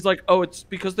 Twitter, he's like, "Oh, it's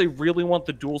because they really want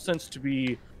the DualSense to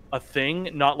be a thing,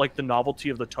 not like the novelty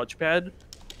of the touchpad."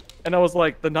 And I was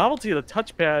like, "The novelty of the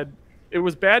touchpad, it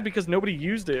was bad because nobody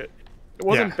used it. It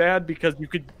wasn't bad because you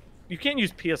can't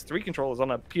use PS3 controllers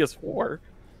on a PS4.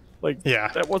 Like,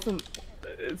 that wasn't.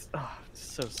 It's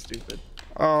so stupid."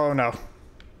 Oh no.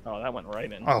 Oh, that went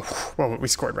right in. Oh, well, we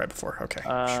scored right before. Okay.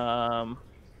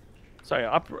 Sorry,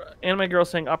 Anime Girl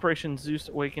saying Operation Zeus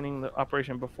Awakening, the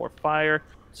Operation Before Fire.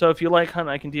 So if you like, Hunt,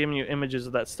 I can DM you images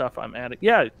of that stuff I'm adding.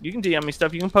 Yeah, you can DM me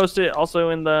stuff. You can post it also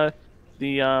in the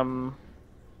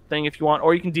thing if you want,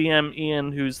 or you can DM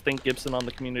Ian, who's Think Gibson on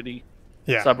the community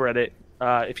subreddit,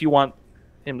 if you want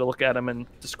him to look at them and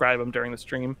describe them during the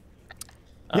stream.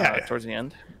 Towards the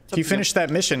end. If you finish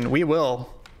that mission, we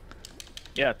will.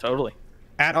 Yeah, totally.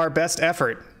 At our best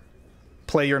effort,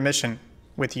 play your mission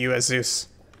with you as Zeus.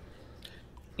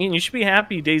 Ian, you should be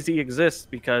happy DayZ exists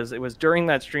because it was during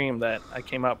that stream that I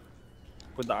came up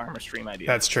with the armor stream idea.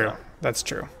 That's true. So. That's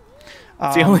true.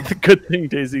 It's the only good thing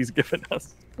DayZ's given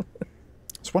us.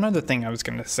 There's one other thing I was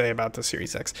going to say about the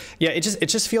Series X. Yeah, it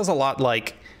just feels a lot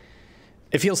like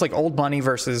it feels like old money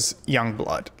versus young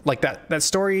blood. Like that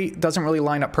story doesn't really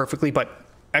line up perfectly, but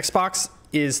Xbox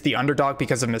is the underdog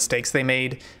because of mistakes they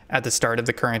made at the start of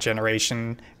the current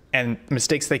generation and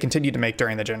mistakes they continue to make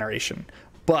during the generation.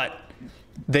 But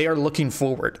they are looking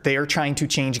forward. They are trying to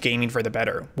change gaming for the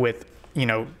better with,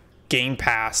 Game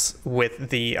Pass, with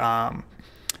the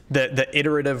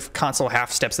iterative console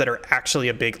half steps that are actually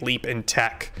a big leap in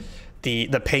tech.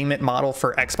 The payment model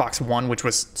for Xbox One, which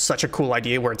was such a cool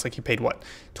idea, where it's like you paid what,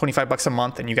 $25 a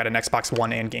month and you got an Xbox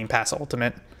One and Game Pass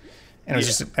Ultimate. And it was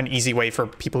just an easy way for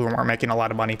people who aren't making a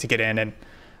lot of money to get in. And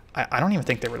I don't even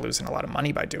think they were losing a lot of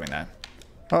money by doing that.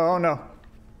 Oh, no.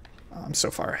 I'm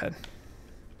so far ahead.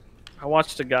 I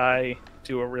watched a guy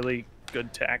do a really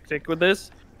good tactic with this,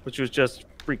 which was just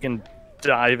freaking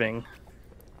diving.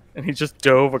 And he just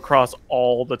dove across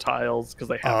all the tiles because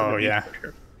they happened to be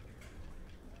there.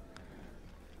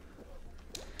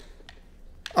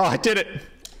 Oh, I did it.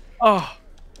 Oh.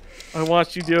 I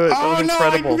watched you do it. That was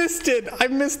incredible. No, I missed it. I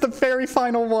missed the very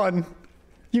final one.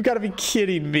 You got to be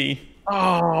kidding me.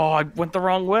 Oh, I went the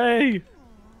wrong way.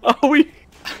 Oh,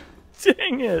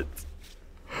 dang it.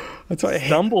 That's why I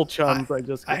stumble chums.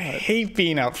 I hate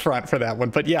being out front for that one,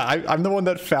 but yeah, I'm the one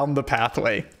that found the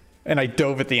pathway, and I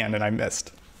dove at the end and I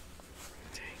missed.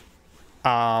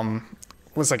 What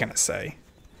was I gonna say?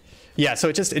 Yeah, so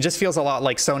it just feels a lot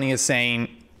like Sony is saying,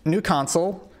 new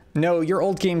console. No, your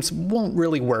old games won't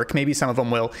really work. Maybe some of them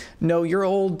will. No, your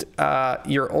old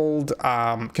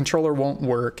controller won't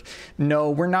work.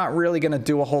 No, we're not really going to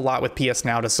do a whole lot with PS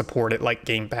Now to support it like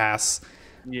Game Pass.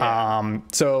 Yeah.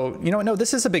 So, no,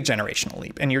 this is a big generational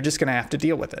leap, and you're just going to have to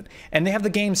deal with it. And they have the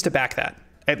games to back that.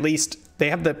 At least they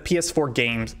have the PS4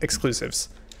 games exclusives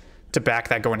to back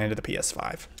that going into the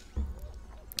PS5.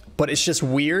 But it's just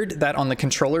weird that on the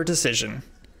controller decision,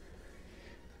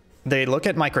 they look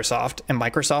at Microsoft, and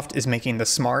Microsoft is making the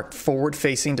smart,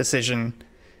 forward-facing decision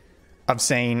of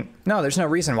saying, no, there's no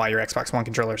reason why your Xbox One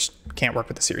controllers can't work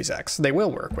with the Series X. They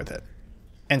will work with it.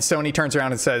 And Sony turns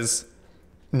around and says,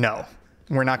 no,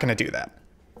 we're not going to do that.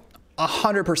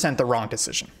 100% the wrong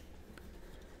decision.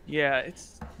 Yeah,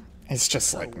 it's just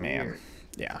so like, man. Weird.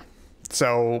 Yeah.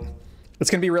 So it's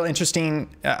going to be real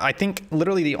interesting. I think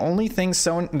literally the only thing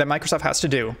that Microsoft has to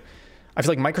do, I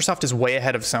feel like Microsoft is way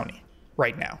ahead of Sony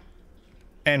right now.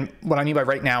 And what I mean by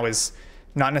right now is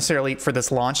not necessarily for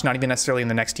this launch, not even necessarily in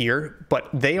the next year, but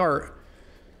they are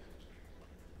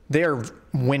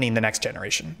winning the next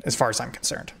generation as far as I'm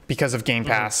concerned because of Game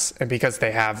Pass and because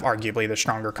they have arguably the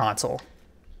stronger console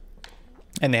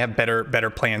and they have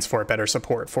better plans for it, better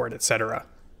support for it, etc.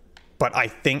 But I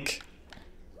think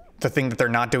the thing that they're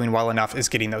not doing well enough is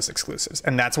getting those exclusives.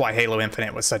 And that's why Halo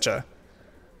Infinite was such a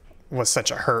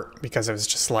hurt, because it was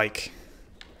just like,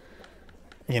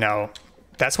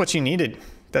 that's what you needed.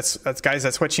 That's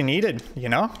what you needed,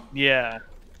 Yeah.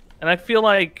 And I feel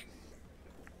like,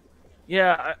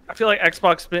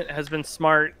 Xbox has been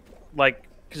smart, like,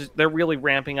 because they're really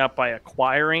ramping up by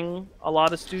acquiring a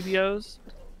lot of studios.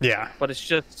 Yeah. But it's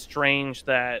just strange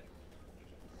that,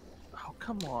 oh,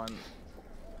 come on.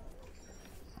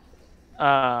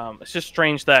 It's just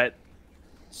strange that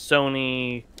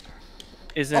Sony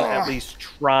isn't at least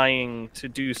trying to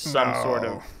do some sort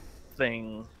of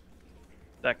thing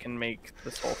that can make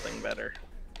this whole thing better.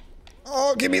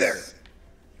 Oh, get me there.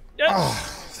 Yes.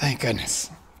 Oh, thank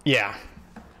goodness. Yeah.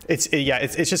 It's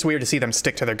just weird to see them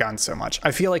stick to their guns so much.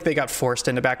 I feel like they got forced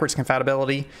into backwards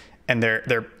compatibility and they're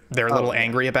a little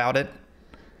angry about it.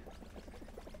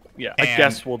 Yeah, I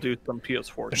guess we'll do some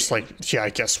PS4 games. Just like, yeah, I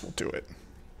guess we'll do it.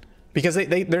 Because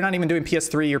they're not even doing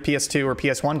PS3 or PS2 or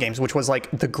PS1 games, which was like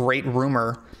the great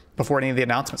rumor before any of the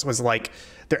announcements was like,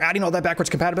 they're adding all that backwards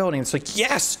compatibility. And it's like,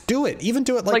 yes, do it. Even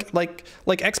do it like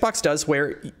Xbox does,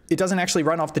 where it doesn't actually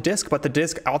run off the disc, but the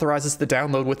disc authorizes the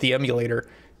download with the emulator,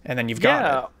 and then you've got it.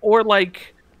 Yeah, or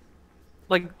like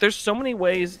there's so many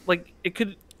ways, like it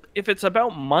could, if it's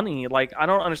about money, like I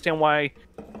don't understand why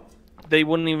they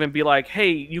wouldn't even be like,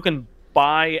 hey, you can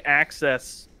buy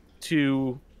access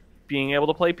to being able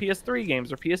to play PS3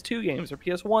 games or PS2 games or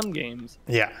PS1 games.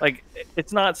 Yeah. Like,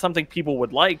 it's not something people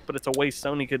would like, but it's a way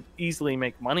Sony could easily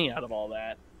make money out of all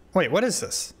that. Wait, what is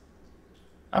this?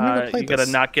 I'm gonna play you this.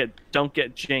 gotta don't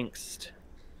get jinxed.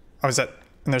 Oh, is that,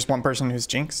 and there's one person who's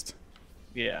jinxed?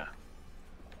 Yeah.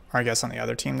 Or I guess on the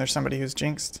other team there's somebody who's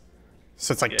jinxed.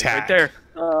 So it's like tag. Right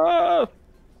there.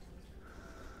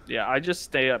 Yeah, I just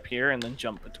stay up here and then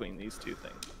jump between these two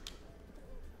things.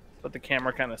 But the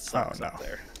camera kind of sucks up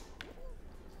there.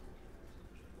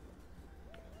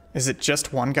 Is it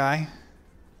just one guy?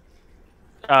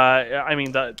 I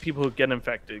mean, the people who get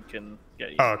infected can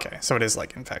get you. Oh, okay. So it is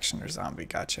like infection or zombie.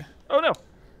 Gotcha. Oh, no.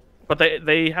 But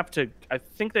they have to, I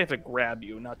think they have to grab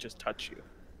you, not just touch you.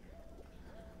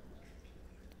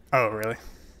 Oh, really?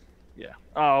 Yeah.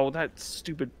 Oh, that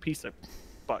stupid piece of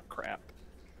butt crap.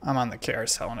 I'm on the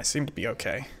carousel and I seem to be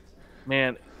okay.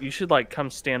 Man, you should, like, come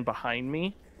stand behind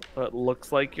me, so it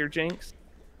looks like you're jinxed.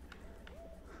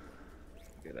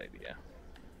 Good idea.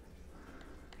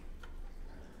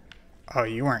 Oh,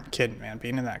 you weren't kidding, man.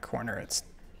 Being in that corner, it's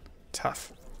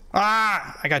tough.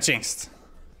 Ah! I got jinxed.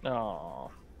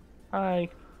 Oh. Hi.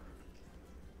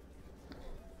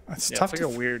 It's Yeah, tough it's to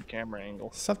like a weird camera angle.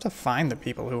 It's tough to find the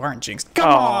people who aren't jinxed. Come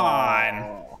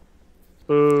on!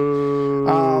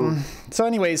 Boo. So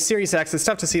anyways, Series X, it's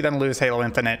tough to see them lose Halo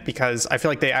Infinite because I feel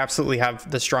like they absolutely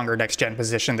have the stronger next-gen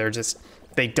position.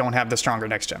 They don't have the stronger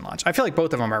next-gen launch. I feel like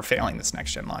both of them are failing this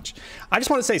next-gen launch. I just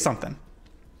want to say something.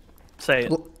 Say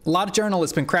it. A lot of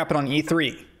journalists been crapping on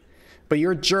E3, but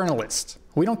you're a journalist.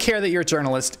 We don't care that you're a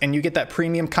journalist and you get that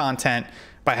premium content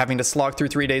by having to slog through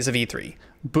 3 days of E3.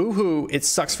 Boo-hoo, it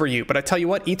sucks for you. But I tell you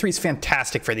what, E3 is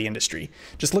fantastic for the industry.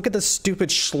 Just look at the stupid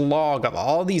schlog of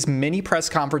all these mini press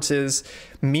conferences,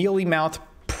 mealy-mouthed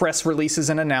press releases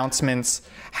and announcements,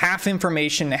 half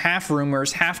information, half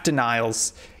rumors, half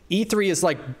denials. E3 is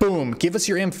like, boom, give us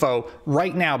your info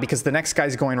right now because the next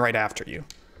guy's going right after you.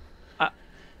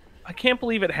 I can't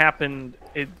believe it happened.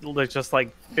 It's just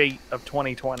like fate of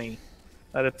 2020.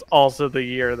 That it's also the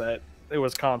year that it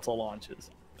was console launches.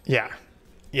 Yeah.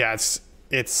 Yeah,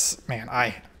 it's man,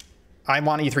 I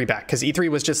want E3 back because E3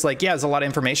 was just like, yeah, there's a lot of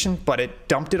information, but it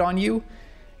dumped it on you.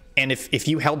 And if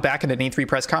you held back at an E3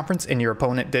 press conference and your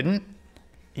opponent didn't,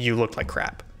 you looked like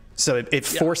crap. So it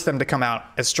forced them to come out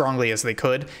as strongly as they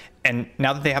could. And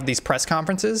now that they have these press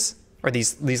conferences or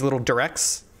these little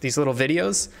directs, these little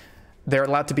videos, they're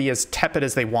allowed to be as tepid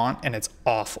as they want, and it's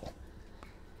awful.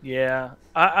 Yeah.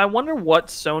 I wonder what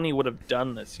Sony would have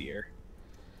done this year.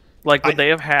 Like, would they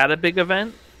have had a big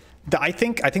event? I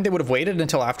think they would have waited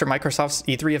until after Microsoft's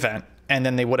E3 event, and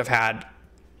then they would have had...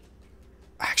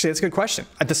 Actually, that's a good question.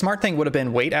 The smart thing would have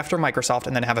been wait after Microsoft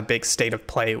and then have a big state of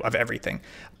play of everything.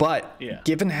 But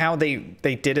given how they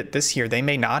did it this year, they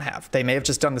may not have. They may have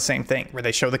just done the same thing, where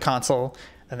they show the console,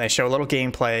 and they show a little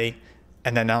gameplay,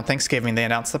 and then on Thanksgiving, they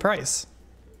announce the price.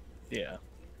 Yeah.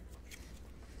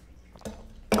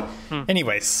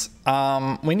 Anyways,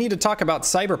 we need to talk about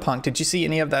Cyberpunk. Did you see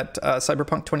any of that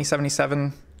Cyberpunk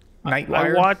 2077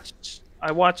 Nightwire?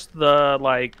 I watched the,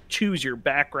 like, choose your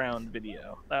background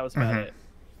video. That was about it.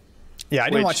 Yeah, I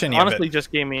didn't watch any of it. Honestly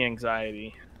just gave me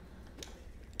anxiety.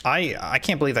 I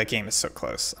can't believe that game is so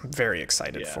close. I'm very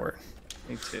excited for it.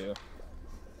 Me too.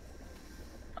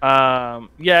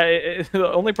 Yeah, the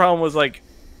only problem was, like,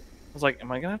 I was like,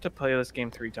 am I gonna have to play this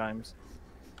game 3 times?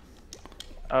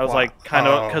 I was like, kind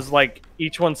of, because like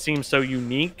each one seems so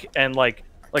unique, and like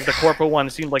the corporate one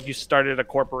seemed like you started a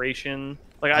corporation.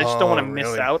 Like, I just don't want to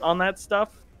miss out on that stuff.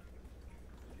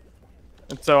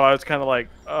 And so I was kind of like,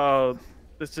 oh,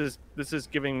 this is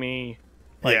giving me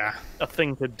like a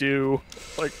thing to do.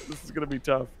 Like, this is gonna be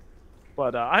tough.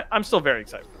 But I'm still very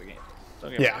excited for the game.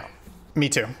 Don't get me wrong. Me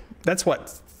too. That's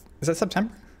what, is that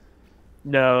September?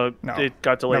 No, it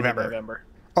got delayed in November.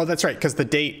 Oh, that's right, because the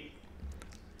date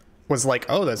was like,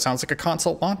 oh, that sounds like a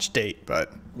console launch date,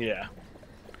 but yeah,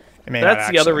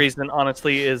 that's the other reason,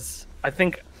 honestly, is I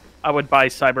think I would buy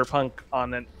Cyberpunk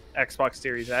on an Xbox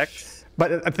Series X.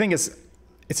 But the thing is,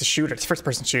 it's a shooter, it's a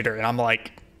first-person shooter, and I'm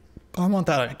like, I want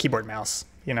that on a keyboard mouse,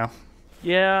 you know?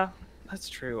 Yeah, that's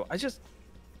true. I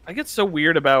get so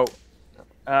weird about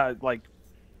like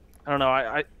I don't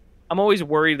know. I'm always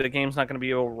worried the game's not going to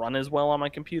be able to run as well on my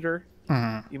computer,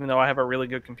 even though I have a really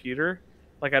good computer.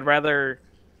 Like, I'd rather.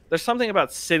 There's something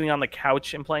about sitting on the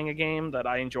couch and playing a game that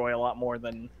I enjoy a lot more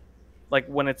than, like,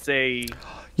 when it's a.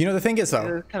 You know, the thing is,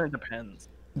 though, it kind of depends.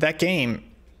 That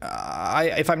game,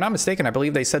 if I'm not mistaken, I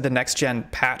believe they said the next gen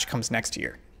patch comes next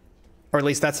year, or at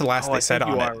least that's the last they said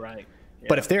on it. You are right. Yeah.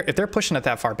 But if they're pushing it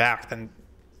that far back, then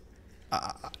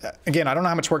again, I don't know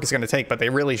how much work it's going to take, but they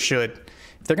really should.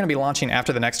 If they're going to be launching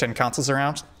after the next gen consoles are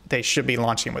out, they should be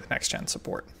launching with next gen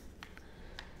support.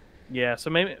 Yeah, so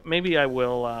maybe I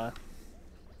will.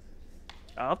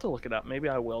 I'll have to look it up. Maybe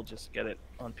I will just get it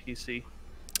on PC.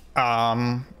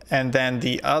 And then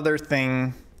the other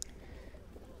thing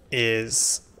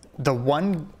is the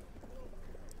one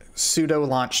pseudo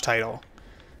launch title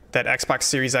that Xbox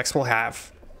Series X will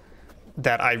have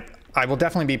that I will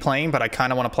definitely be playing, but I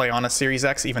kind of want to play on a Series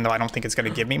X, even though I don't think it's going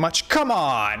to give me much. Come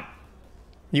on!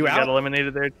 You out? Got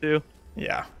eliminated there too?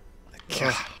 Yeah.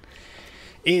 God.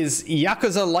 Is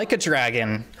Yakuza Like a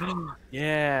Dragon.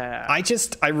 Yeah.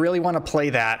 I really want to play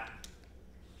that.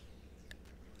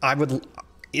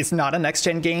 It's not a next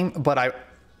gen game, but I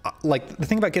like the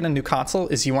thing about getting a new console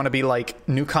is you want to be like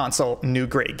new console, new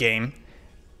great game.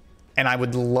 And I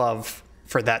would love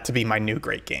for that to be my new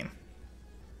great game.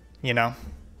 You know?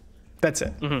 That's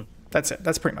it. That's it.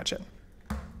 That's pretty much it.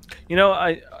 You know,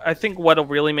 I think what'll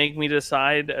really make me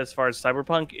decide as far as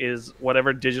Cyberpunk is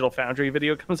whatever Digital Foundry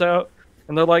video comes out.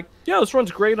 And they're like, yeah, this runs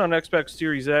great on Xbox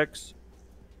Series X.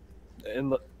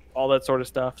 And all that sort of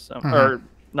stuff. So, or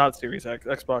not Series X,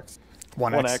 Xbox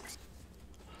One X.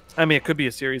 I mean, it could be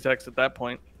a Series X at that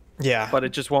point. Yeah. But it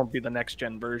just won't be the next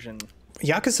gen version.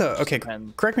 Yakuza, okay,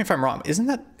 correct me if I'm wrong. Isn't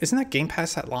that Game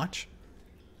Pass at launch?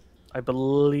 I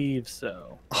believe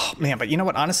so. Oh man, but you know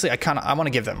what? Honestly, I want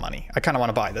to give them money. I kind of want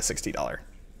to buy the $60.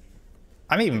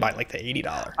 I may even buy like the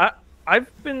 $80.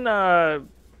 I've been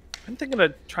thinking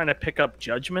of trying to pick up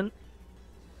Judgment.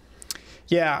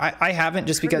 Yeah, I haven't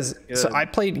just because. So I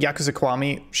played Yakuza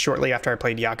Kiwami shortly after I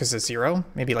played Yakuza 0,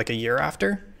 maybe like a year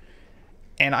after,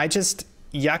 and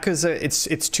Yakuza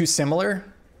it's too similar,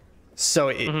 so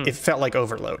it felt like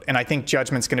overload, and I think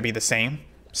Judgment's going to be the same.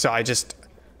 So I just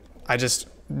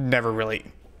never really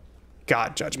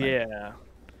got Judgment. Yeah.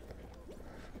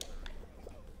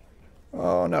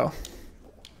 Oh no.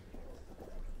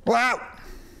 Wow.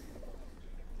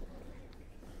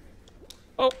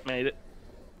 Oh, made it.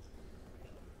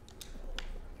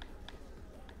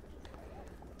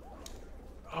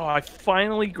 Oh, I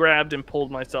finally grabbed and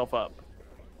pulled myself up.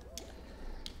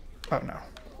 Oh no.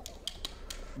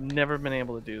 Never been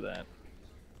able to do that.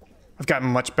 I've gotten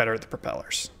much better at the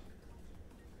propellers.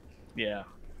 Yeah.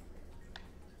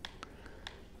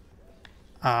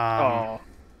 I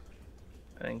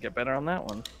didn't get better on that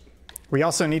one. We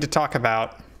also need to talk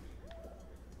about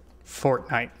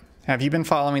Fortnite. Have you been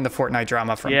following the Fortnite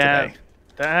drama from today?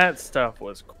 That stuff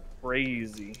was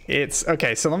crazy. It's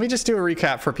okay. So let me just do a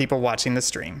recap for people watching the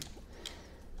stream.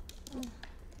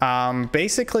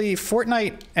 Basically,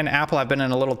 Fortnite and Apple have been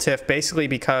in a little tiff, basically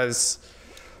because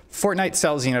Fortnite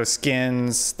sells,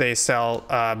 skins. They sell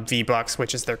V-Bucks,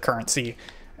 which is their currency,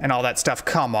 and all that stuff.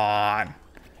 Come on.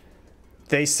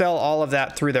 They sell all of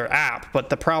that through their app, but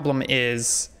the problem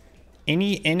is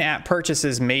any in-app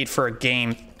purchases made for a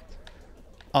game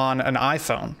on an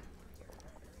iPhone,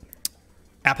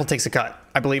 Apple takes a cut.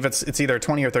 I believe it's either a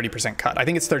 20 or 30% cut. I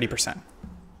think it's 30%.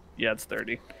 Yeah, it's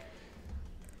 30.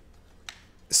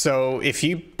 So if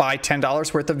you buy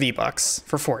 $10 worth of V-Bucks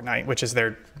for Fortnite, which is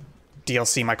their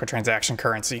DLC microtransaction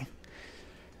currency,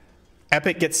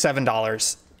 Epic gets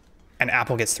 $7 and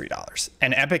Apple gets $3.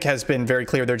 And Epic has been very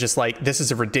clear. They're just like, this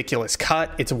is a ridiculous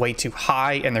cut. It's way too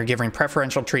high. And they're giving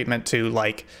preferential treatment to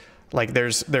like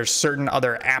there's certain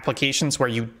other applications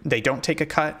where they don't take a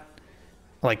cut.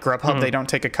 Like Grubhub, they don't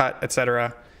take a cut,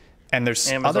 etc. And there's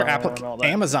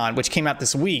Amazon, which came out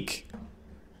this week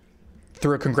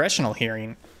through a congressional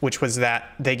hearing, which was that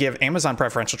they give Amazon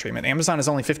preferential treatment. Amazon is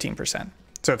only 15%.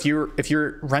 So if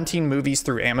you're renting movies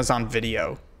through Amazon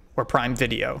Video or Prime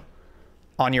Video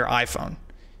on your iPhone,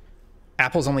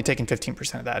 Apple's only taking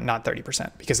 15% of that, not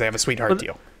 30%, because they have a sweetheart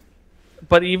deal.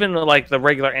 But even like the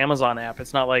regular Amazon app,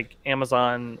 it's not like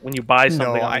Amazon when you buy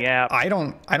something on the app. I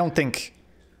don't think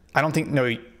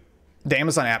the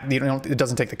Amazon app, it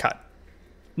doesn't take the cut.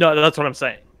 No, that's what I'm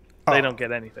saying. They don't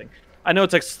get anything. I know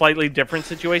it's a slightly different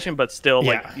situation, but still,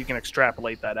 you can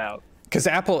extrapolate that out. Because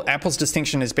Apple's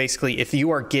distinction is basically if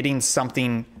you are getting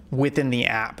something within the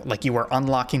app, like you are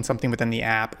unlocking something within the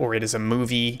app, or it is a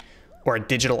movie or a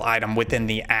digital item within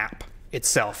the app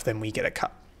itself, then we get a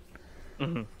cut.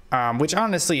 which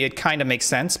honestly, it kind of makes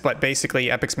sense. But basically,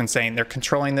 Epic's been saying they're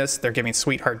controlling this. They're giving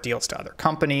sweetheart deals to other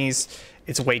companies.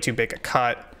 It's way too big a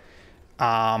cut.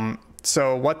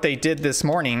 So what they did this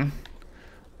morning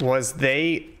was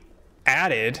they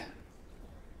added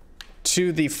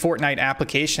to the Fortnite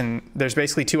application, there's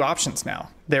basically two options now.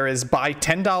 There is buy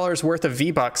 $10 worth of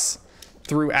V-Bucks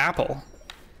through Apple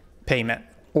payment,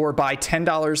 or buy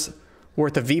 $10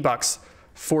 worth of V-Bucks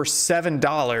for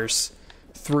 $7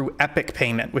 through Epic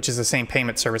Payment, which is the same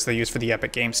payment service they use for the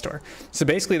Epic Game Store. So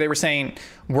basically they were saying,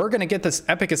 we're going to get this,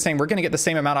 Epic is saying, we're going to get the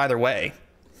same amount either way,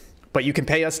 but you can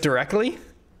pay us directly,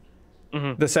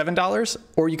 the $7,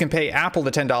 or you can pay Apple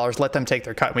the $10, let them take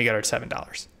their cut, and we get our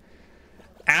 $7.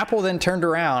 Apple then turned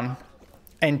around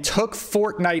and took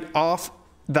Fortnite off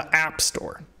the App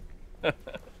Store.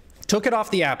 Took it off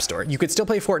the App Store. You could still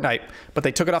play Fortnite, but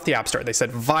they took it off the App Store. They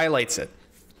said violates it,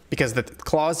 because the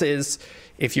clause is,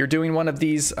 if you're doing one of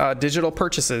these digital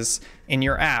purchases in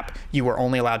your app, you are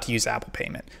only allowed to use Apple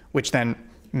Payment, which then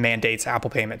mandates Apple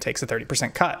Payment takes a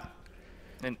 30% cut.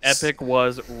 And Epic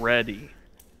was ready.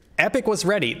 Epic was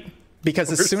ready,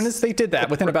 because as soon as they did that,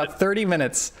 within about 30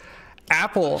 minutes,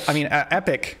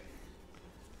 Epic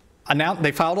announced,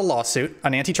 they filed a lawsuit,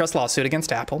 an antitrust lawsuit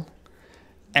against Apple.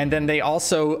 And then they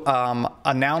also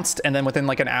announced, and then within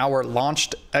like an hour,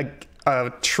 launched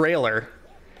a trailer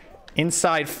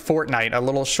inside Fortnite, a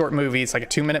little short movie. It's like a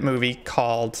 2-minute movie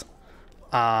called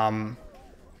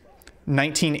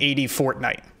 1980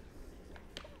 Fortnite.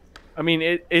 I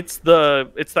mean, it's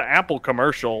the Apple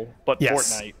commercial, but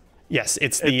Yes. Fortnite. Yes,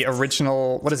 it's the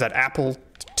original. What is that? Apple,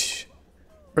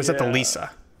 or is that the Yeah.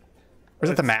 Lisa? Or is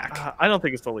it the Mac? I don't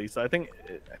think it's the Lisa. I think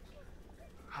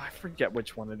I forget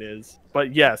which one it is.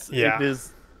 But yes, Yeah. it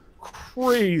is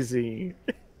crazy.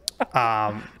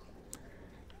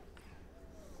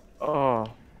 Oh,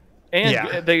 and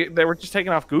Yeah. they were just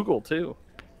taking off Google too.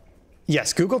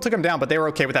 Yes, Google took them down, but they were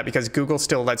okay with that because Google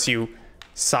still lets you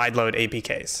sideload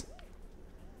APKs,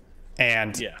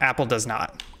 and Yeah. Apple does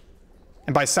not.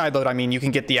 And by sideload, I mean you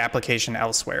can get the application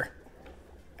elsewhere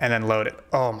and then load it.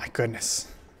 Oh my goodness.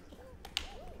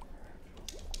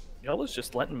 Y'all is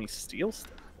just letting me steal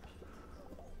stuff.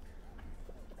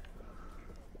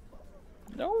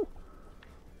 No,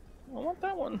 I want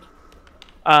that one.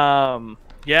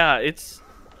 Yeah,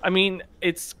 I mean,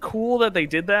 it's cool that they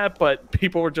did that, but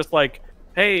people were just like,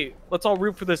 hey, let's all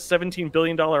root for this $17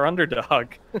 billion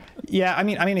underdog. Yeah, I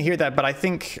mean, I hear that, but I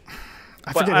think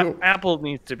But Apple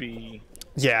needs to be.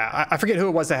 Yeah, I forget who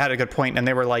it was that had a good point, and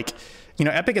they were like,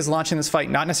 Epic is launching this fight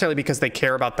not necessarily because they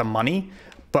care about the money,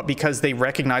 but because they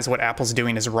recognize what Apple's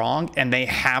doing is wrong, and they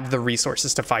have the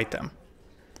resources to fight them.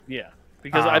 Yeah,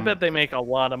 because I bet they make a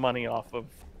lot of money off of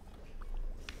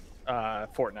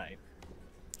Fortnite.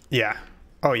 Yeah.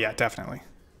 Oh yeah, definitely.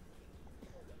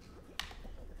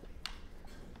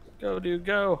 Go, dude,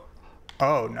 go.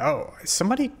 Oh no,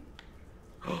 somebody.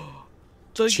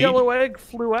 The Cheat? yellow egg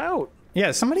flew out. Yeah,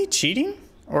 is somebody cheating,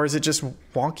 or is it just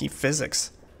wonky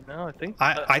physics? No, I think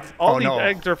oh all these no.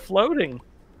 eggs are floating.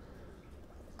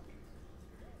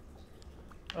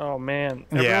 Oh man,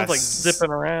 everyone's like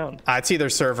zipping around. It's either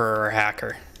server or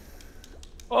hacker.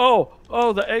 Oh,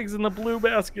 the eggs in the blue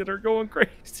basket are going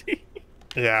crazy.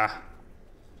 Yeah.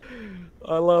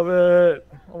 I love it.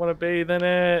 I want to bathe in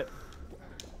it.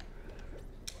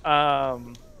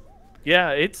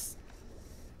 Yeah,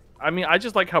 I mean, I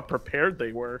just like how prepared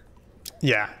they were.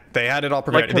 Yeah, they had it all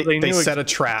prepared. Like, they set a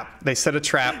trap. They set a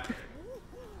trap.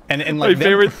 And My like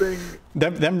favorite thing.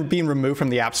 Them being removed from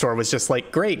the App Store was just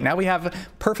like, great, now we have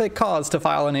perfect cause to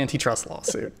file an antitrust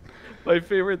lawsuit. My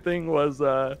favorite thing was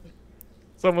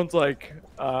someone's like,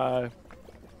 what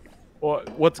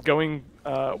the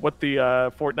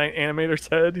Fortnite animator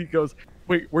said. He goes,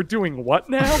 wait, we're doing what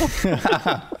now?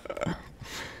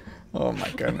 Oh my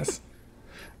goodness.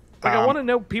 Like, I want to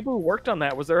know, people who worked on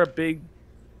that, was there a big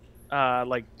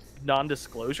like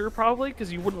non-disclosure probably?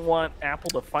 Because you wouldn't want Apple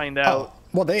to find out. Oh,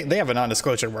 well, they have a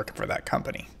non-disclosure working for that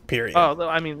company, period. Oh,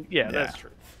 I mean, yeah, that's true.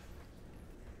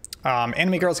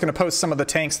 Anime Girl's going to post some of the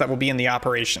tanks that will be in the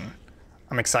operation.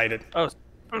 I'm excited. Oh,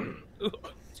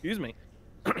 excuse me.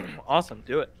 Awesome,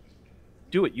 do it.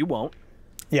 Do it, you won't.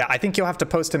 Yeah, I think you'll have to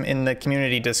post them in the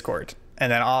community Discord,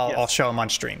 and then I'll show them on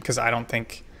stream, because I don't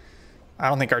think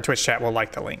our Twitch chat will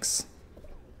like the links.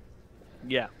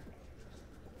 Yeah.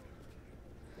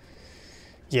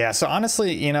 Yeah, so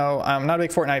honestly, I'm not a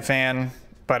big Fortnite fan,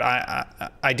 but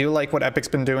I do like what Epic's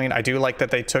been doing. I do like that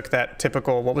they took that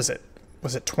typical, what was it?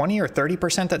 Was it 20 or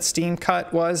 30% that Steam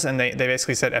cut was? And they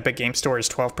basically said Epic Game Store is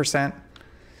 12%.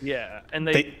 Yeah, and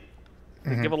they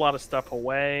give a lot of stuff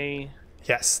away.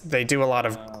 Yes, they do a lot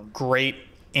of great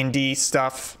indie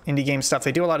stuff, indie game stuff.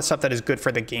 They do a lot of stuff that is good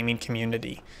for the gaming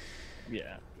community.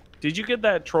 Yeah. Did you get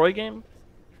that Troy game?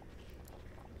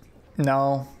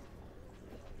 No.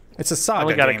 It's a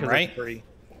Saga game, right? It's free.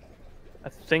 I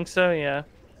think so, yeah.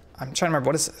 I'm trying to remember,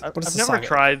 what is I've the never Saga?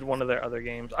 tried one of their other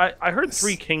games. I heard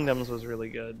Three Kingdoms was really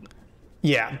good.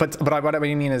 Yeah, but what I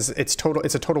mean is it's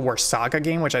a Total War Saga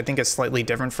game, which I think is slightly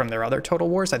different from their other Total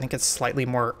Wars. I think it's slightly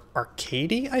more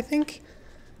arcadey, I think.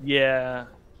 Yeah.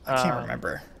 I can't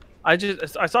remember. I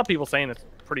saw people saying it's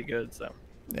pretty good, so.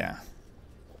 Yeah.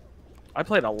 I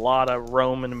played a lot of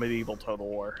Roman medieval Total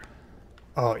War.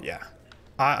 Oh yeah.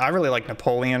 I really like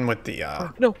Napoleon with the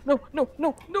No.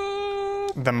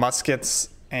 the muskets,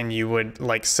 and you would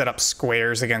like set up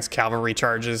squares against cavalry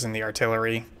charges and the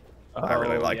artillery. I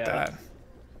really like that.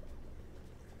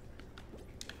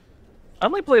 I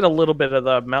only played a little bit of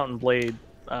the Mountain Blade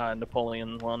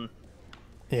Napoleon one.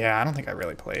 Yeah, I don't think I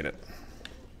really played it.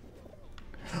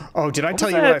 Oh, did I tell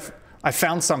you what I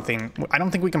found something? I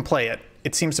don't think we can play it.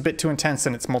 It seems a bit too intense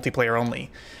and it's multiplayer only.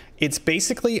 It's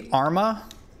basically Arma,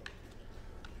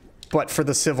 but for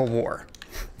the Civil War,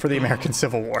 for the American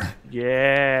Civil War.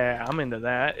 Yeah, I'm into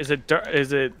that. Is it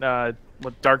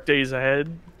what, Dark Days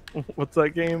Ahead? What's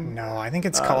that game? No, I think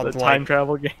it's called the time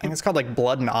travel game. I think it's called like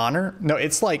Blood and Honor. No,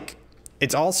 it's like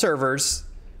it's all servers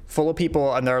full of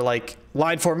people, and they're like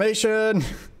line formation.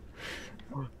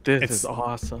 This is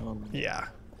awesome. Yeah.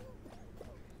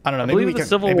 I don't know. I Maybe believe we the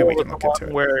Civil maybe War we can was look the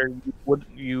into one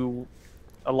it. where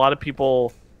a lot of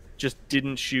people just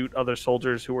didn't shoot other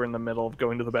soldiers who were in the middle of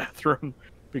going to the bathroom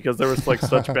because there was like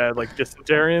such bad like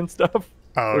dysentery and stuff.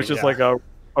 Oh, it was just like a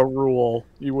rule.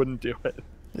 You wouldn't do it.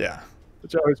 Yeah.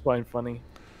 Which I always find funny.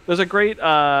 There's a great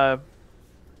I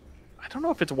don't know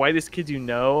if it's Whitest Kids You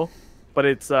Know, but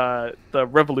it's the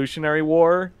Revolutionary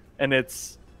War, and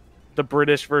it's the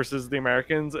British versus the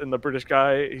Americans, and the British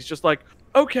guy, he's just like,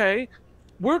 okay,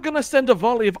 we're gonna send a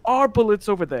volley of our bullets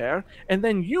over there, and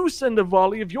then you send a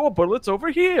volley of your bullets over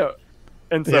here.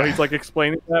 And so he's like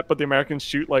explaining that, but the Americans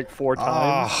shoot like 4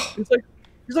 times. Oh. He's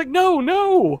like,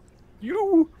 no,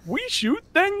 we shoot,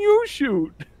 then you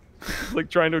shoot. Like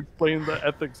trying to explain the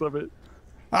ethics of it.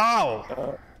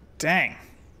 Oh, dang.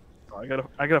 I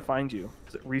gotta find you.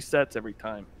 It resets every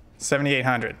time.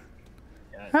 7,800.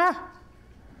 Yeah. Huh.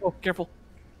 Oh, careful.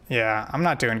 Yeah, I'm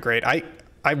not doing great.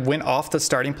 I went off the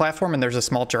starting platform and there's a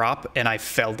small drop and I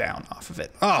fell down off of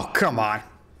it. Oh, come on.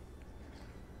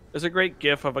 There's a great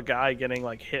gif of a guy getting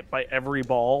like hit by every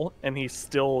ball and he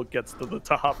still gets to the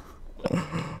top.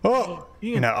 Oh,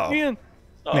 Ian, no. Ian.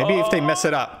 Maybe if they mess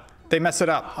it up. They mess it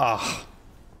up. Oh.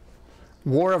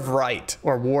 War of Right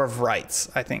or War of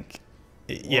Rights, I think.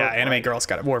 Yeah, Anime Girl's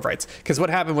got it. War of Rights. Because what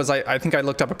happened was I think I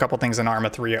looked up a couple things in Arma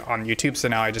 3 on YouTube, so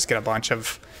now I just get a bunch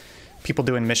of people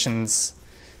doing missions.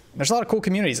 There's a lot of cool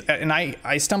communities, and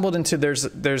I stumbled into there's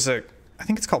a I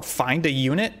think it's called Find a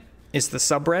Unit is the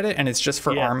subreddit, and it's just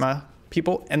for Arma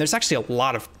people, and there's actually a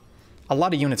lot of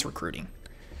units recruiting.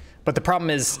 But the problem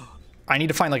is I need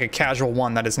to find like a casual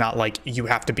one that is not like you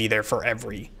have to be there for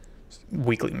every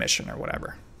weekly mission or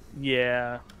whatever.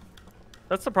 Yeah.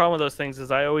 That's the problem with those things is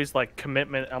I always like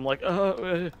commitment. I'm like,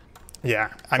 Yeah,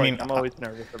 I mean, I'm always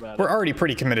nervous about we're it. already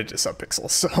pretty committed to Subpixel,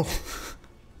 so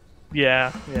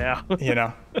Yeah. you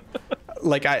know,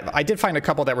 like I did find a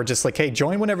couple that were just like, hey,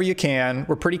 join whenever you can.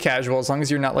 We're pretty casual as long as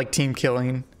you're not like team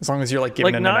killing, as long as you're like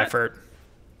giving in an effort.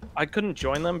 I couldn't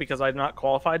join them because I'm not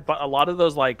qualified, but a lot of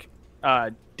those like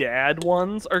dad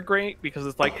ones are great because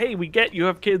it's like, hey, we get you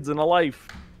have kids and a life,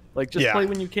 like just play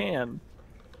when you can.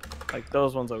 Like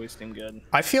those ones always seem good.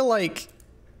 I feel like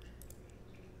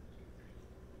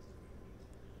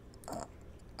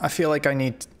I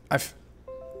need.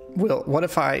 What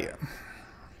if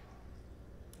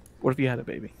you had a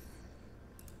baby?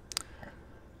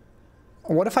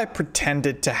 What if I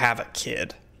pretended to have a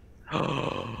kid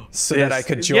so that I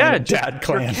could join a dad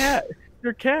clan?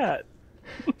 Your cat.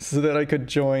 So that I could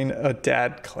join a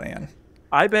dad clan.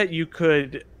 I bet you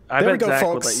could. I bet Zach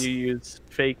would let you use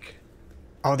fake.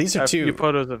 Oh, these are two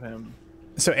photos of him.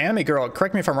 So Anime Girl,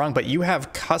 correct me if I'm wrong, but you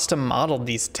have custom modeled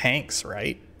these tanks,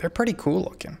 right? They're pretty cool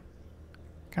looking.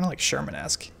 Kind of like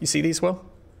Sherman-esque. You see these, Will?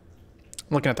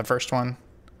 I'm looking at the first one.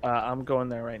 I'm going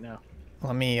there right now.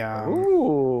 Let me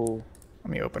Ooh.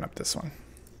 Let me open up this one.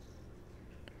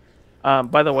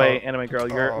 By the way, Anime Girl,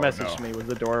 your message to me was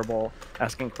adorable,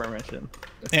 asking permission.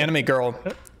 Anime Girl,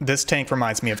 this tank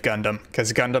reminds me of Gundam,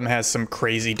 because Gundam has some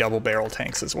crazy double barrel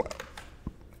tanks as well.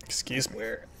 Excuse me.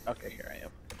 Where? Okay, here I am.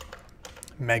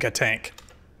 Mega tank.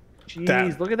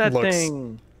 Jeez, look at that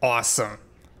thing. Awesome.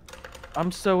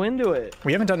 I'm so into it.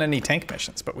 We haven't done any tank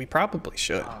missions, but we probably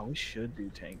should. Oh, we should do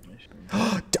tank missions.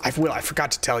 I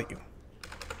forgot to tell you.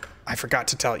 I forgot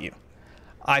to tell you.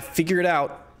 I figured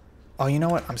out. Oh, you know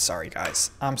what? I'm sorry, guys.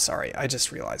 I'm sorry. I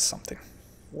just realized something.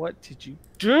 What did you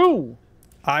do?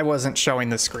 I wasn't showing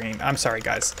the screen. I'm sorry,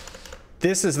 guys.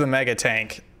 This is the mega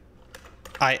tank.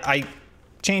 I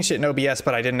changed it in OBS,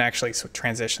 but I didn't actually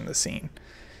transition the scene.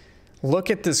 Look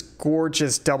at this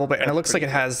gorgeous double bay, and it looks like it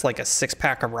has like a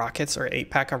 6-pack of rockets or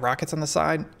 8-pack of rockets on the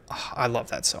side. Oh, I love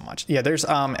that so much. Yeah, there's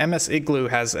MS Igloo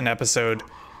has an episode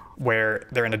where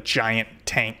they're in a giant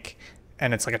tank,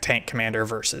 and it's like a tank commander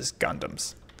versus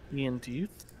Gundams. Ian, do you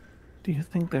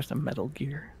think there's a Metal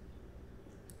Gear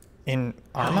In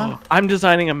Arma? I'm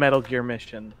designing a Metal Gear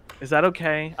mission. Is that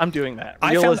okay? I'm doing that.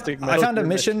 I found a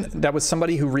mission that was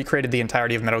somebody who recreated the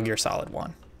entirety of Metal Gear Solid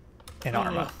 1 in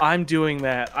Arma. I'm doing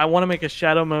that. I want to make a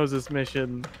Shadow Moses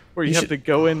mission where you have to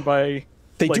go in by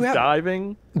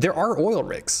diving. There are oil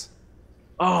rigs.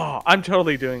 Oh, I'm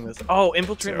totally doing this. Oh,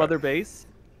 infiltrate Mother Base?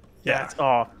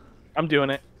 Yeah. I'm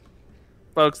doing it.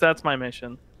 Folks, that's my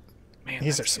mission. Man,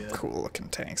 these are some cool looking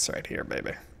tanks right here,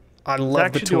 baby. I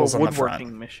love the tools on the front.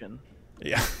 Woodworking mission.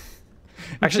 Yeah.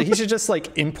 Actually, he should just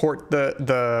like import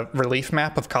the relief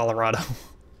map of Colorado.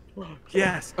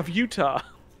 Yes, of Utah.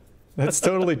 That's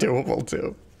totally doable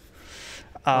too.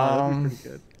 That'd be pretty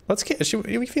good. Let's get. Should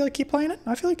we feel like keep playing it?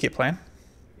 I feel like keep playing.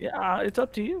 Yeah, it's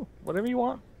up to you. Whatever you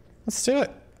want. Let's do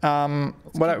it.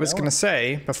 What I was gonna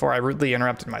say before I rudely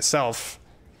interrupted myself.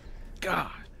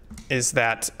 God. Is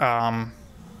that Arma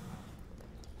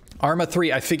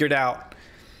 3? I figured out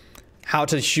how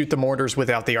to shoot the mortars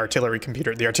without the artillery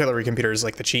computer. The artillery computer is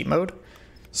like the cheat mode.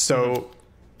 So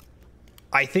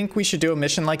I think we should do a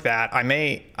mission like that. I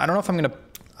don't know if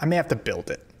I may have to build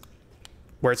it.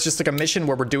 Where it's just like a mission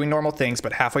where we're doing normal things,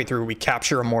 but halfway through we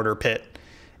capture a mortar pit.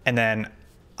 And then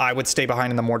I would stay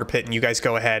behind in the mortar pit and you guys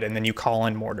go ahead and then you call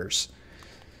in mortars.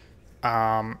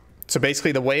 So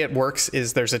basically the way it works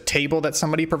is there's a table that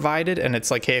somebody provided and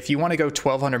it's like, hey, if you want to go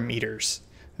 1,200 meters,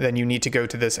 then you need to go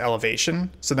to this elevation.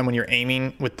 So then when you're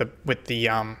aiming with the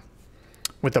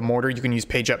mortar, you can use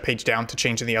page up, page down to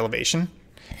change the elevation.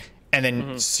 And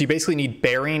then so you basically need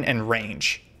bearing and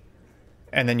range.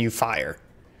 And then you fire.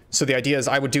 So the idea is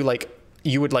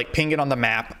you would like ping it on the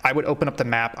map. I would open up the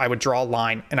map. I would draw a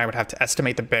line and I would have to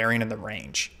estimate the bearing and the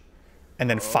range and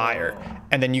then fire.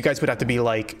 And then you guys would have to be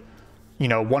like,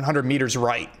 100 meters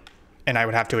right. And I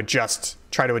would have to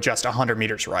try to adjust 100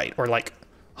 meters right or like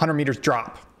 100 meters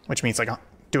drop, which means like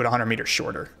do it 100 meters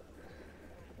shorter.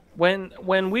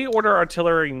 When we order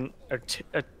artillery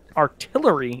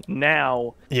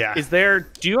now, do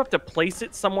you have to place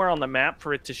it somewhere on the map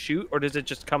for it to shoot, or does it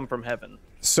just come from heaven?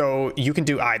 So you can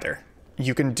do either.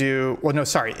 You can do,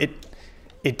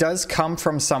 it does come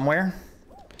from somewhere,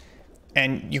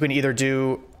 and you can either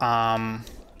do,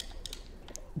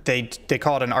 they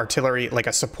call it an artillery, like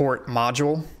a support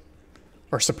module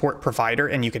or support provider,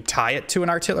 and you could tie it to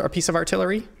a piece of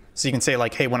artillery. So you can say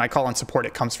like, hey, when I call in support,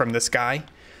 it comes from this guy.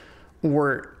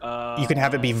 Or you can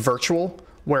have it be virtual,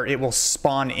 where it will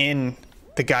spawn in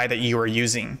the guy that you are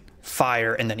using,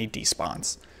 fire, and then he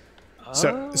despawns.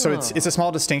 So it's a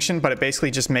small distinction, but it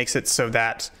basically just makes it so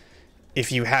that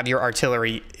if you have your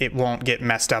artillery, it won't get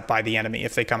messed up by the enemy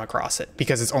if they come across it,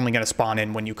 because it's only going to spawn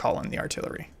in when you call in the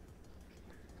artillery.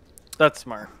 That's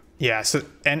smart. Yeah. So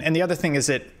and the other thing is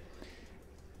it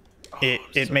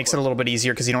makes it a little bit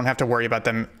easier because you don't have to worry about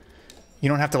them. You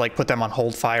don't have to like put them on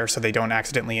hold fire so they don't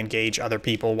accidentally engage other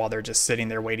people while they're just sitting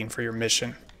there waiting for your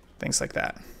mission. Things like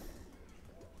that.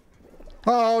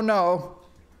 Oh no.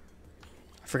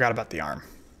 I forgot about the arm.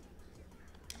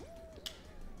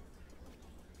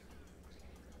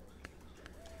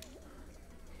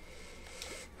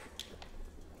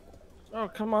 Oh,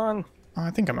 come on. Oh,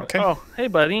 I think I'm okay. Oh, hey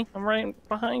buddy. I'm right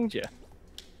behind you.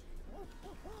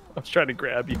 I was trying to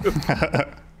grab you.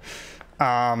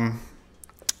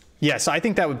 Yeah, so I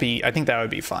think that would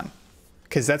be fun,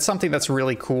 because that's something that's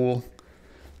really cool.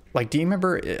 Like, do you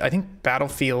remember? I think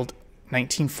Battlefield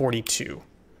 1942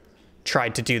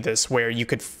 tried to do this, where you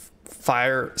could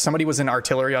fire. Somebody was in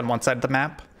artillery on one side of the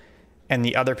map, and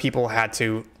the other people had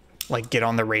to like get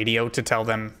on the radio to tell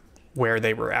them where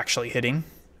they were actually hitting.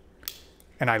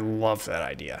 And I love that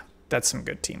idea. That's some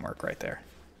good teamwork right there.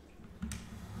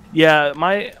 Yeah,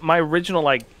 my original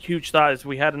like huge thought is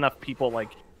we had enough people like.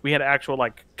 We had actual,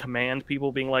 like, command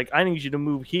people being like, I need you to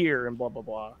move here and blah, blah,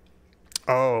 blah.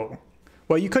 Oh.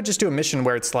 Well, you could just do a mission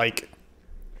where it's like,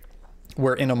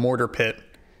 we're in a mortar pit,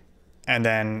 and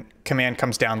then command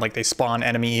comes down, like, they spawn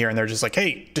enemy here, and they're just like,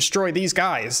 hey, destroy these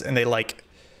guys. And they, like,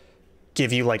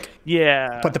 give you, like...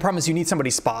 Yeah. But the problem is you need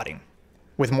somebody spotting.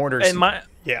 With mortars... And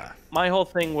my whole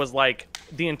thing was like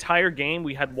the entire game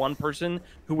we had one person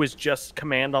who was just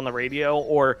command on the radio,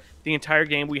 or the entire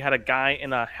game we had a guy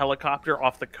in a helicopter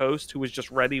off the coast who was just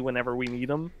ready whenever we need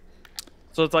him.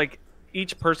 So it's like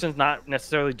each person's not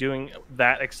necessarily doing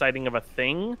that exciting of a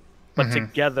thing, but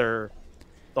together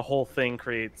the whole thing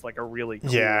creates like a really cool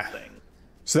thing.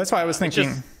 So that's why I was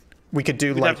thinking we could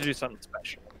do we'd like have to do something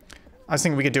special. I was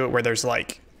thinking we could do it where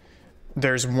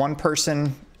there's one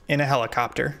person in a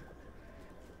helicopter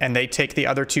and they take the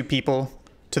other two people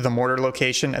to the mortar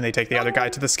location and they take the other guy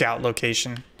to the scout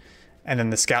location. And then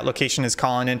the scout location is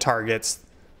calling in targets.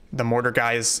 The mortar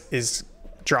guy is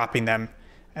dropping them.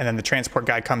 And then the transport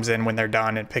guy comes in when they're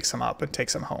done and picks them up and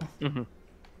takes them home.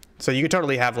 So you could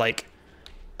totally have like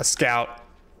a scout,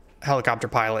 helicopter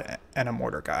pilot, and a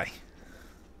mortar guy.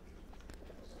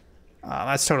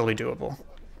 That's totally doable.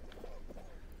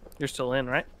 You're still in,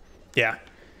 right? Yeah.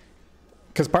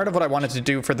 Because part of what I wanted to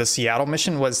do for the Seattle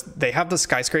mission was they have the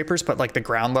skyscrapers, but like the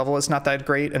ground level is not that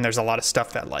great. And there's a lot of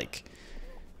stuff that like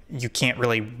you can't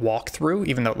really walk through,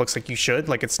 even though it looks like you should.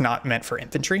 Like it's not meant for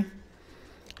infantry.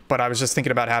 But I was just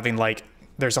thinking about having like,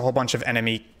 there's a whole bunch of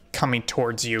enemy coming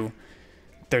towards you.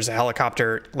 There's a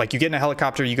helicopter, like you get in a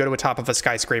helicopter, you go to the top of a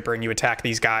skyscraper and you attack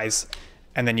these guys.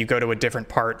 And then you go to a different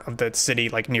part of the city,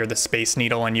 like near the Space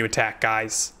Needle, and you attack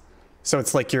guys. So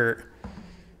it's like you're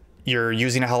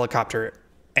using a helicopter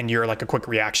and you're like a quick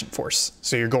reaction force.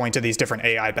 So you're going to these different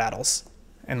AI battles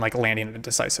and like landing a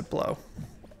decisive blow.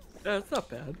 That's not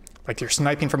bad. Like you're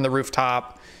sniping from the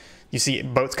rooftop. You see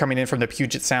boats coming in from the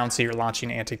Puget Sound, so you're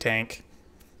launching anti-tank.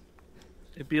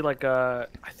 It'd be like I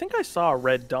think I saw a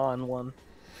Red Dawn one.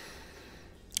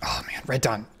 Oh man, Red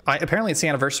Dawn. Apparently it's the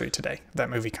anniversary today of that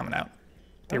movie coming out.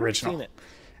 The original. Seen it.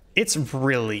 It's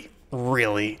really,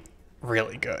 really,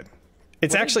 really good.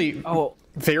 It's actually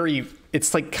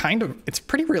it's like it's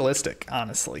pretty realistic,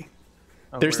 honestly.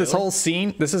 Oh, there's this whole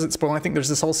scene, this isn't spoiling, I think there's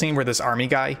this whole scene where this army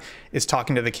guy is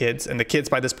talking to the kids, and the kids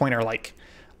by this point are like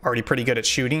already pretty good at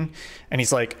shooting. And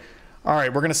he's like, all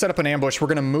right, we're going to set up an ambush. We're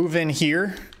going to move in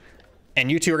here, and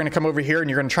you two are going to come over here, and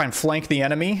you're going to try and flank the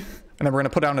enemy. And then we're going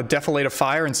to put down a defilade of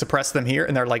fire and suppress them here.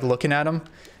 And they're like looking at him.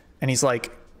 And he's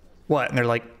like, what? And they're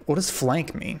like, what does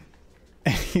flank mean?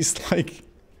 And he's like,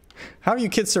 how have you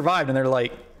kids survived? And they're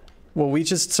like, well, we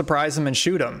just surprise them and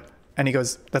shoot them. And he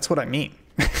goes, that's what I mean.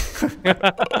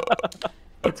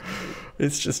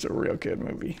 It's just a real good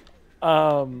movie.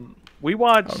 We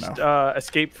watched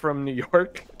Escape from New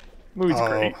York. Movie's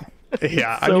great.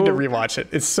 Yeah, I need to rewatch it.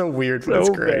 It's so weird, but it's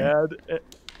great. Bad.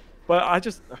 But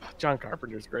John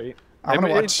Carpenter's great. I want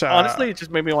to watch. Honestly, it just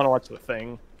made me want to watch The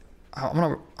Thing.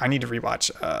 I need to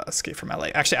rewatch Escape from LA.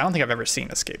 Actually, I don't think I've ever seen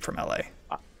Escape from LA.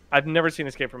 I've never seen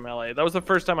Escape from LA. That was the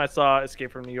first time I saw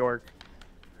Escape from New York.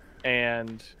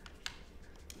 And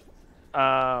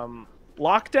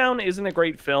Lockdown isn't a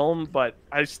great film, but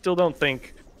I still don't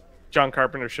think John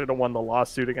Carpenter should have won the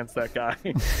lawsuit against that guy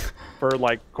for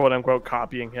like quote unquote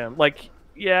copying him. Like,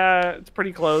 yeah, it's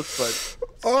pretty close, but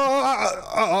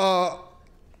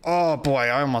oh boy,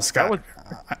 I almost got.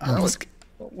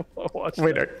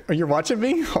 Wait, are you watching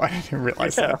me? Oh, I didn't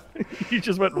realize that. You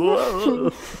just went. Whoa.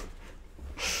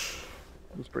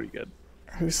 It was pretty good.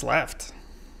 Who's left?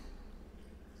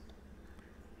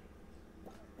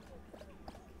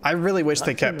 I really wish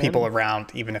they kept people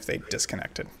around, even if they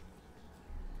disconnected.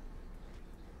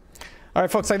 All right,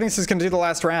 folks, I think this is going to do the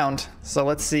last round. So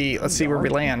let's see where we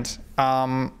land.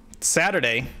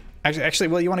 Saturday. Actually,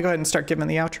 Will, you want to go ahead and start giving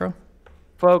the outro?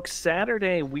 Folks,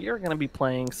 Saturday, we are going to be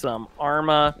playing some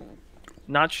Arma.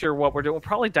 Not sure what we're doing.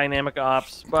 Probably Dynamic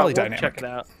Ops, but we'll check it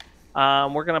out.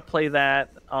 We're going to play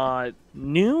that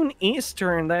noon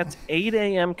Eastern. That's 8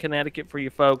 a.m. Connecticut for you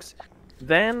folks.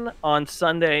 Then on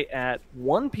Sunday at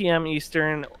 1 p.m.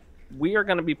 Eastern, we are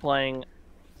going to be playing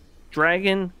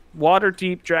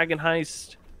Waterdeep Dragon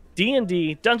Heist,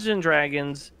 D&D, Dungeons &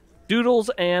 Dragons,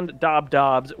 Doodles, and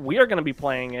Dobs. We are going to be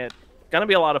playing it. Going to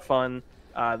be a lot of fun.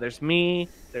 There's me,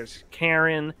 there's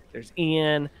Karen, there's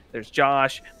Ian, there's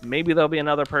Josh. Maybe there'll be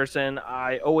another person.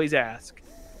 I always ask.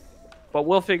 But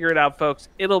we'll figure it out, folks.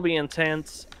 It'll be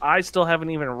intense. I still haven't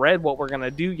even read what we're going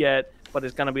to do yet, but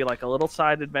it's going to be like a little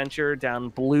side adventure down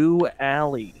Blue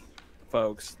Alley,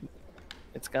 folks.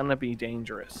 It's going to be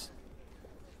dangerous.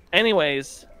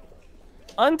 Anyways,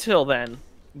 until then,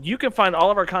 you can find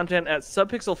all of our content at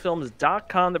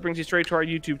subpixelfilms.com. That brings you straight to our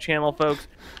YouTube channel, folks.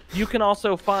 You can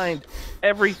also find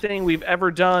everything we've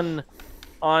ever done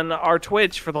on our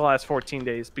Twitch for the last 14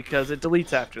 days because it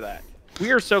deletes after that.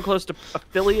 We are so close to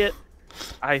affiliate.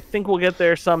 I think we'll get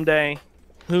there someday.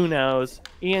 Who knows?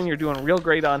 Ian, you're doing real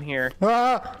great on here.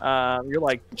 You're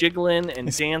like jiggling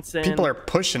and dancing. People are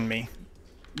pushing me.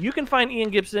 You can find Ian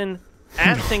Gibson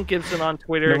at Think Gibson on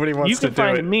Twitter. Nobody wants you can to do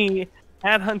find it. me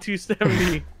at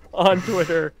Hunt270 on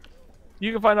Twitter.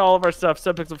 You can find all of our stuff,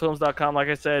 subpixelfilms.com, like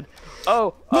I said.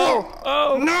 Oh,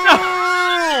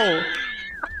 No!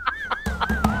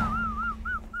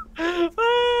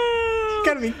 You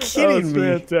gotta be kidding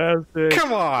me. Fantastic.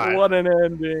 Come on. What an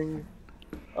ending.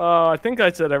 I think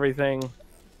I said everything.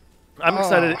 I'm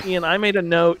excited. Ian, I made a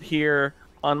note here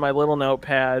on my little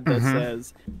notepad that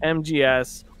says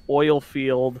MGS, oil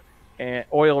field, and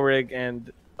oil rig,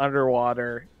 and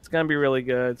underwater. It's going to be really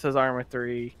good. It says Arma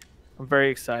 3. I'm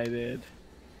very excited.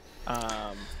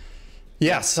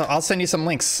 Yeah, so I'll send you some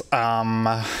links.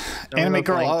 Anime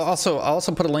Girl, I'll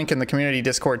also put a link in the community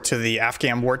Discord to the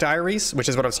Afghan War Diaries, which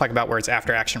is what I was talking about, where it's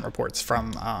after action reports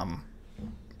from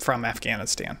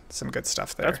Afghanistan. Some good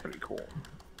stuff there. That's pretty cool.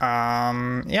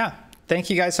 Yeah. Thank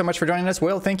you guys so much for joining us.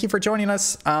 Will, thank you for joining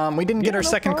us. We didn't get our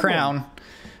second crown,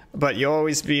 but you'll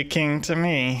always be a king to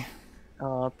me.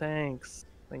 Oh, thanks.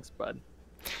 Thanks, bud.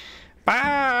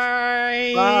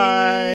 Bye. Bye.